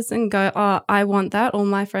friendships and go, oh, I want that. All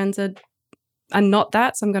my friends are not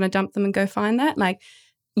that, so I'm going to dump them and go find that. Like,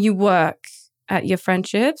 you work at your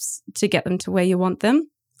friendships to get them to where you want them.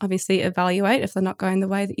 Obviously, evaluate if they're not going the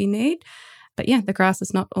way that you need. But yeah, the grass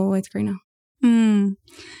is not always greener. And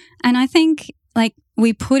I think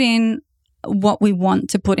we put in what we want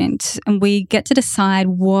to put in, and we get to decide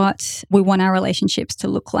what we want our relationships to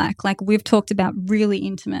look like. Like we've talked about really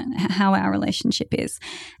intimate, how our relationship is.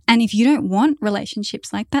 And if you don't want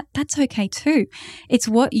relationships like that, that's okay too. It's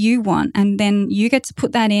what you want. And then you get to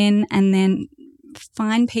put that in and then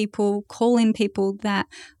find people, call in people that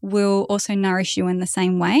will also nourish you in the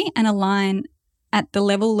same way and align at the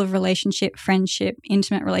level of relationship, friendship,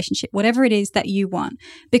 intimate relationship, whatever it is that you want,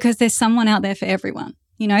 because there's someone out there for everyone.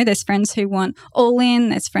 You know, there's friends who want all in,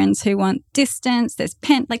 there's friends who want distance, there's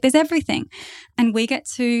there's everything. And we get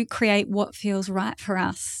to create what feels right for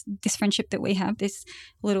us. This friendship that we have, this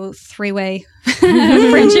little three-way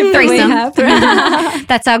friendship that we have.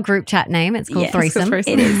 That's our group chat name. It's called Threesome. It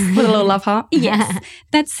is. With a little love heart. Yes.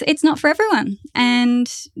 It's not for everyone. And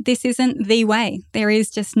this isn't the way. There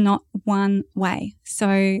is just not one way.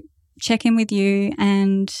 So check in with you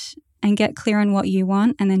and get clear on what you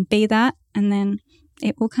want, and then be that, and then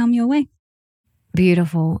it will come your way.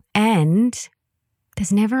 Beautiful. And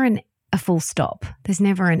there's never a full stop. There's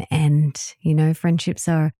never an end. You know, friendships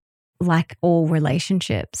are like all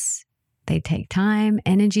relationships. They take time,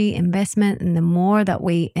 energy, investment, and the more that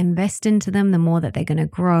we invest into them, the more that they're going to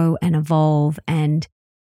grow and evolve and,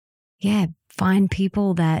 find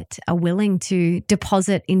people that are willing to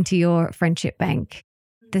deposit into your friendship bank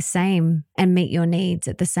the same and meet your needs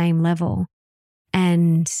at the same level.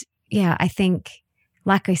 And I think,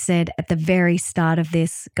 like I said at the very start of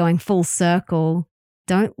this, going full circle,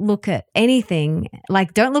 don't look at anything.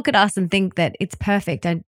 Like, don't look at us and think that it's perfect.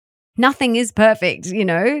 Nothing is perfect, you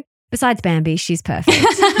know. Besides Bambi, she's perfect.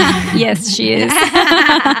 Yes, she is.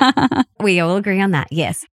 We all agree on that,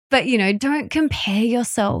 yes. But, you know, don't compare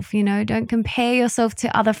yourself, you know. Don't compare yourself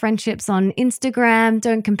to other friendships on Instagram.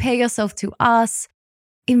 Don't compare yourself to us.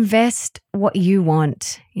 Invest what you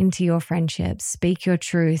want into your friendships. Speak your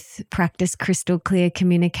truth. Practice crystal clear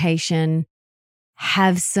communication.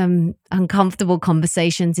 Have some uncomfortable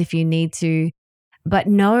conversations if you need to. But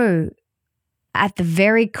know at the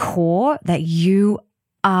very core that you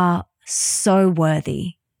are so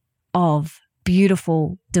worthy of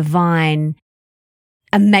beautiful, divine,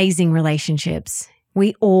 amazing relationships.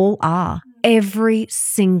 We all are. Every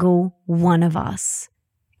single one of us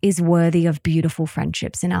is worthy of beautiful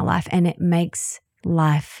friendships in our life, and it makes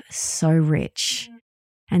life so rich.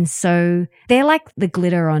 And so they're like the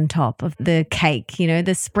glitter on top of the cake, you know,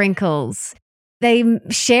 the sprinkles.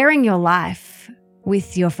 Sharing your life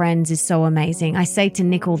with your friends is so amazing. I say to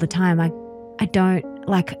Nick all the time, I don't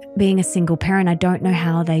like being a single parent. I don't know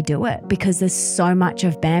how they do it, because there's so much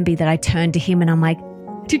of Bambi that I turn to him and I'm like,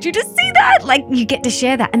 did you just see that? Like, you get to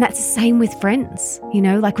share that. And that's the same with friends, you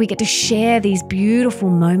know, like we get to share these beautiful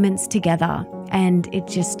moments together, and it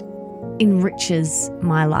just enriches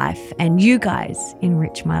my life, and you guys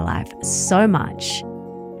enrich my life so much.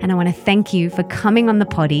 And I want to thank you for coming on the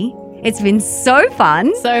potty. It's been so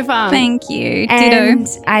fun. So fun. Thank you. And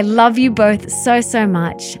Ditto. I love you both so, so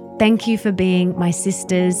much. Thank you for being my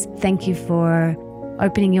sisters. Thank you for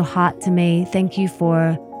opening your heart to me. Thank you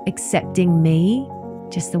for accepting me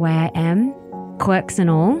just the way I am, quirks and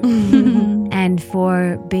all, and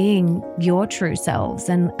for being your true selves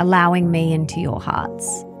and allowing me into your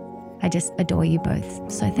hearts. I just adore you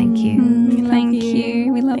both. So thank you. Thank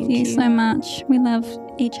you. We love you so much. We love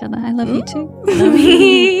each other. I love you too.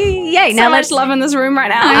 Yay. So much love in this room right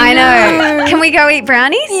now. I know. Can we go eat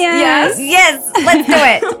brownies? Yes. Yes. Let's do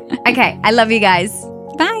it. Okay. I love you guys.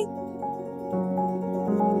 Bye.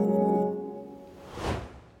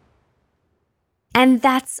 And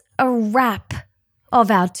that's a wrap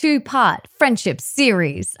of our 2-part friendship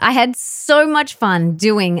series. I had so much fun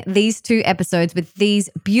doing these 2 episodes with these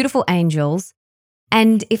beautiful angels.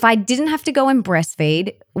 And if I didn't have to go and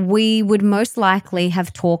breastfeed, we would most likely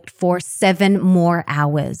have talked for 7 more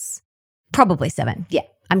hours. Probably 7. Yeah,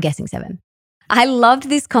 I'm guessing 7. I loved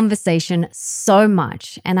this conversation so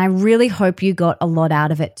much, and I really hope you got a lot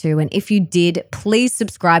out of it too. And if you did, please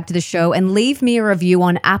subscribe to the show and leave me a review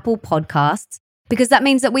on Apple Podcasts, because that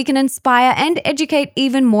means that we can inspire and educate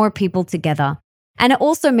even more people together. And it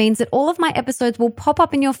also means that all of my episodes will pop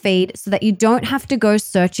up in your feed so that you don't have to go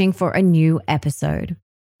searching for a new episode.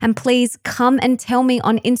 And please come and tell me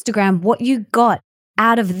on Instagram what you got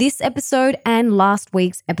out of this episode and last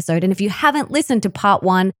week's episode. And if you haven't listened to part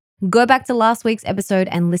 1, go back to last week's episode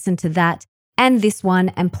and listen to that and this one.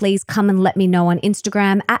 And please come and let me know on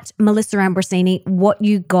Instagram at Melissa Ambrosini what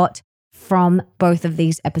you got from both of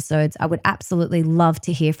these episodes. I would absolutely love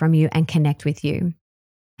to hear from you and connect with you.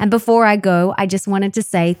 And before I go, I just wanted to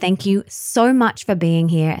say thank you so much for being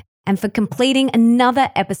here and for completing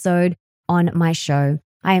another episode on my show.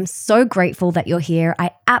 I am so grateful that you're here.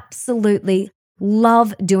 I absolutely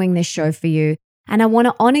love doing this show for you. And I want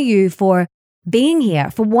to honor you for being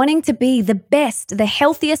here, for wanting to be the best, the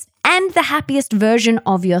healthiest, and the happiest version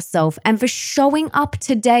of yourself, and for showing up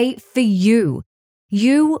today for you.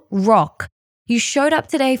 You rock. You showed up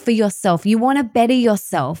today for yourself. You want to better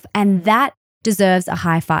yourself, and that deserves a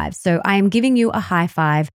high five. So I am giving you a high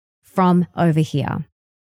five from over here.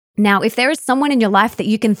 Now, if there is someone in your life that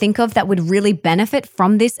you can think of that would really benefit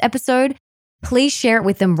from this episode, please share it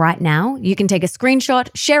with them right now. You can take a screenshot,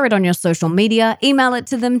 share it on your social media, email it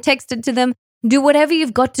to them, text it to them, do whatever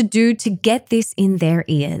you've got to do to get this in their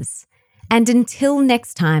ears. And until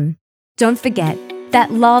next time, don't forget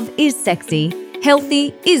that love is sexy,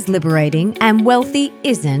 healthy is liberating, and wealthy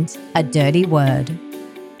isn't a dirty word.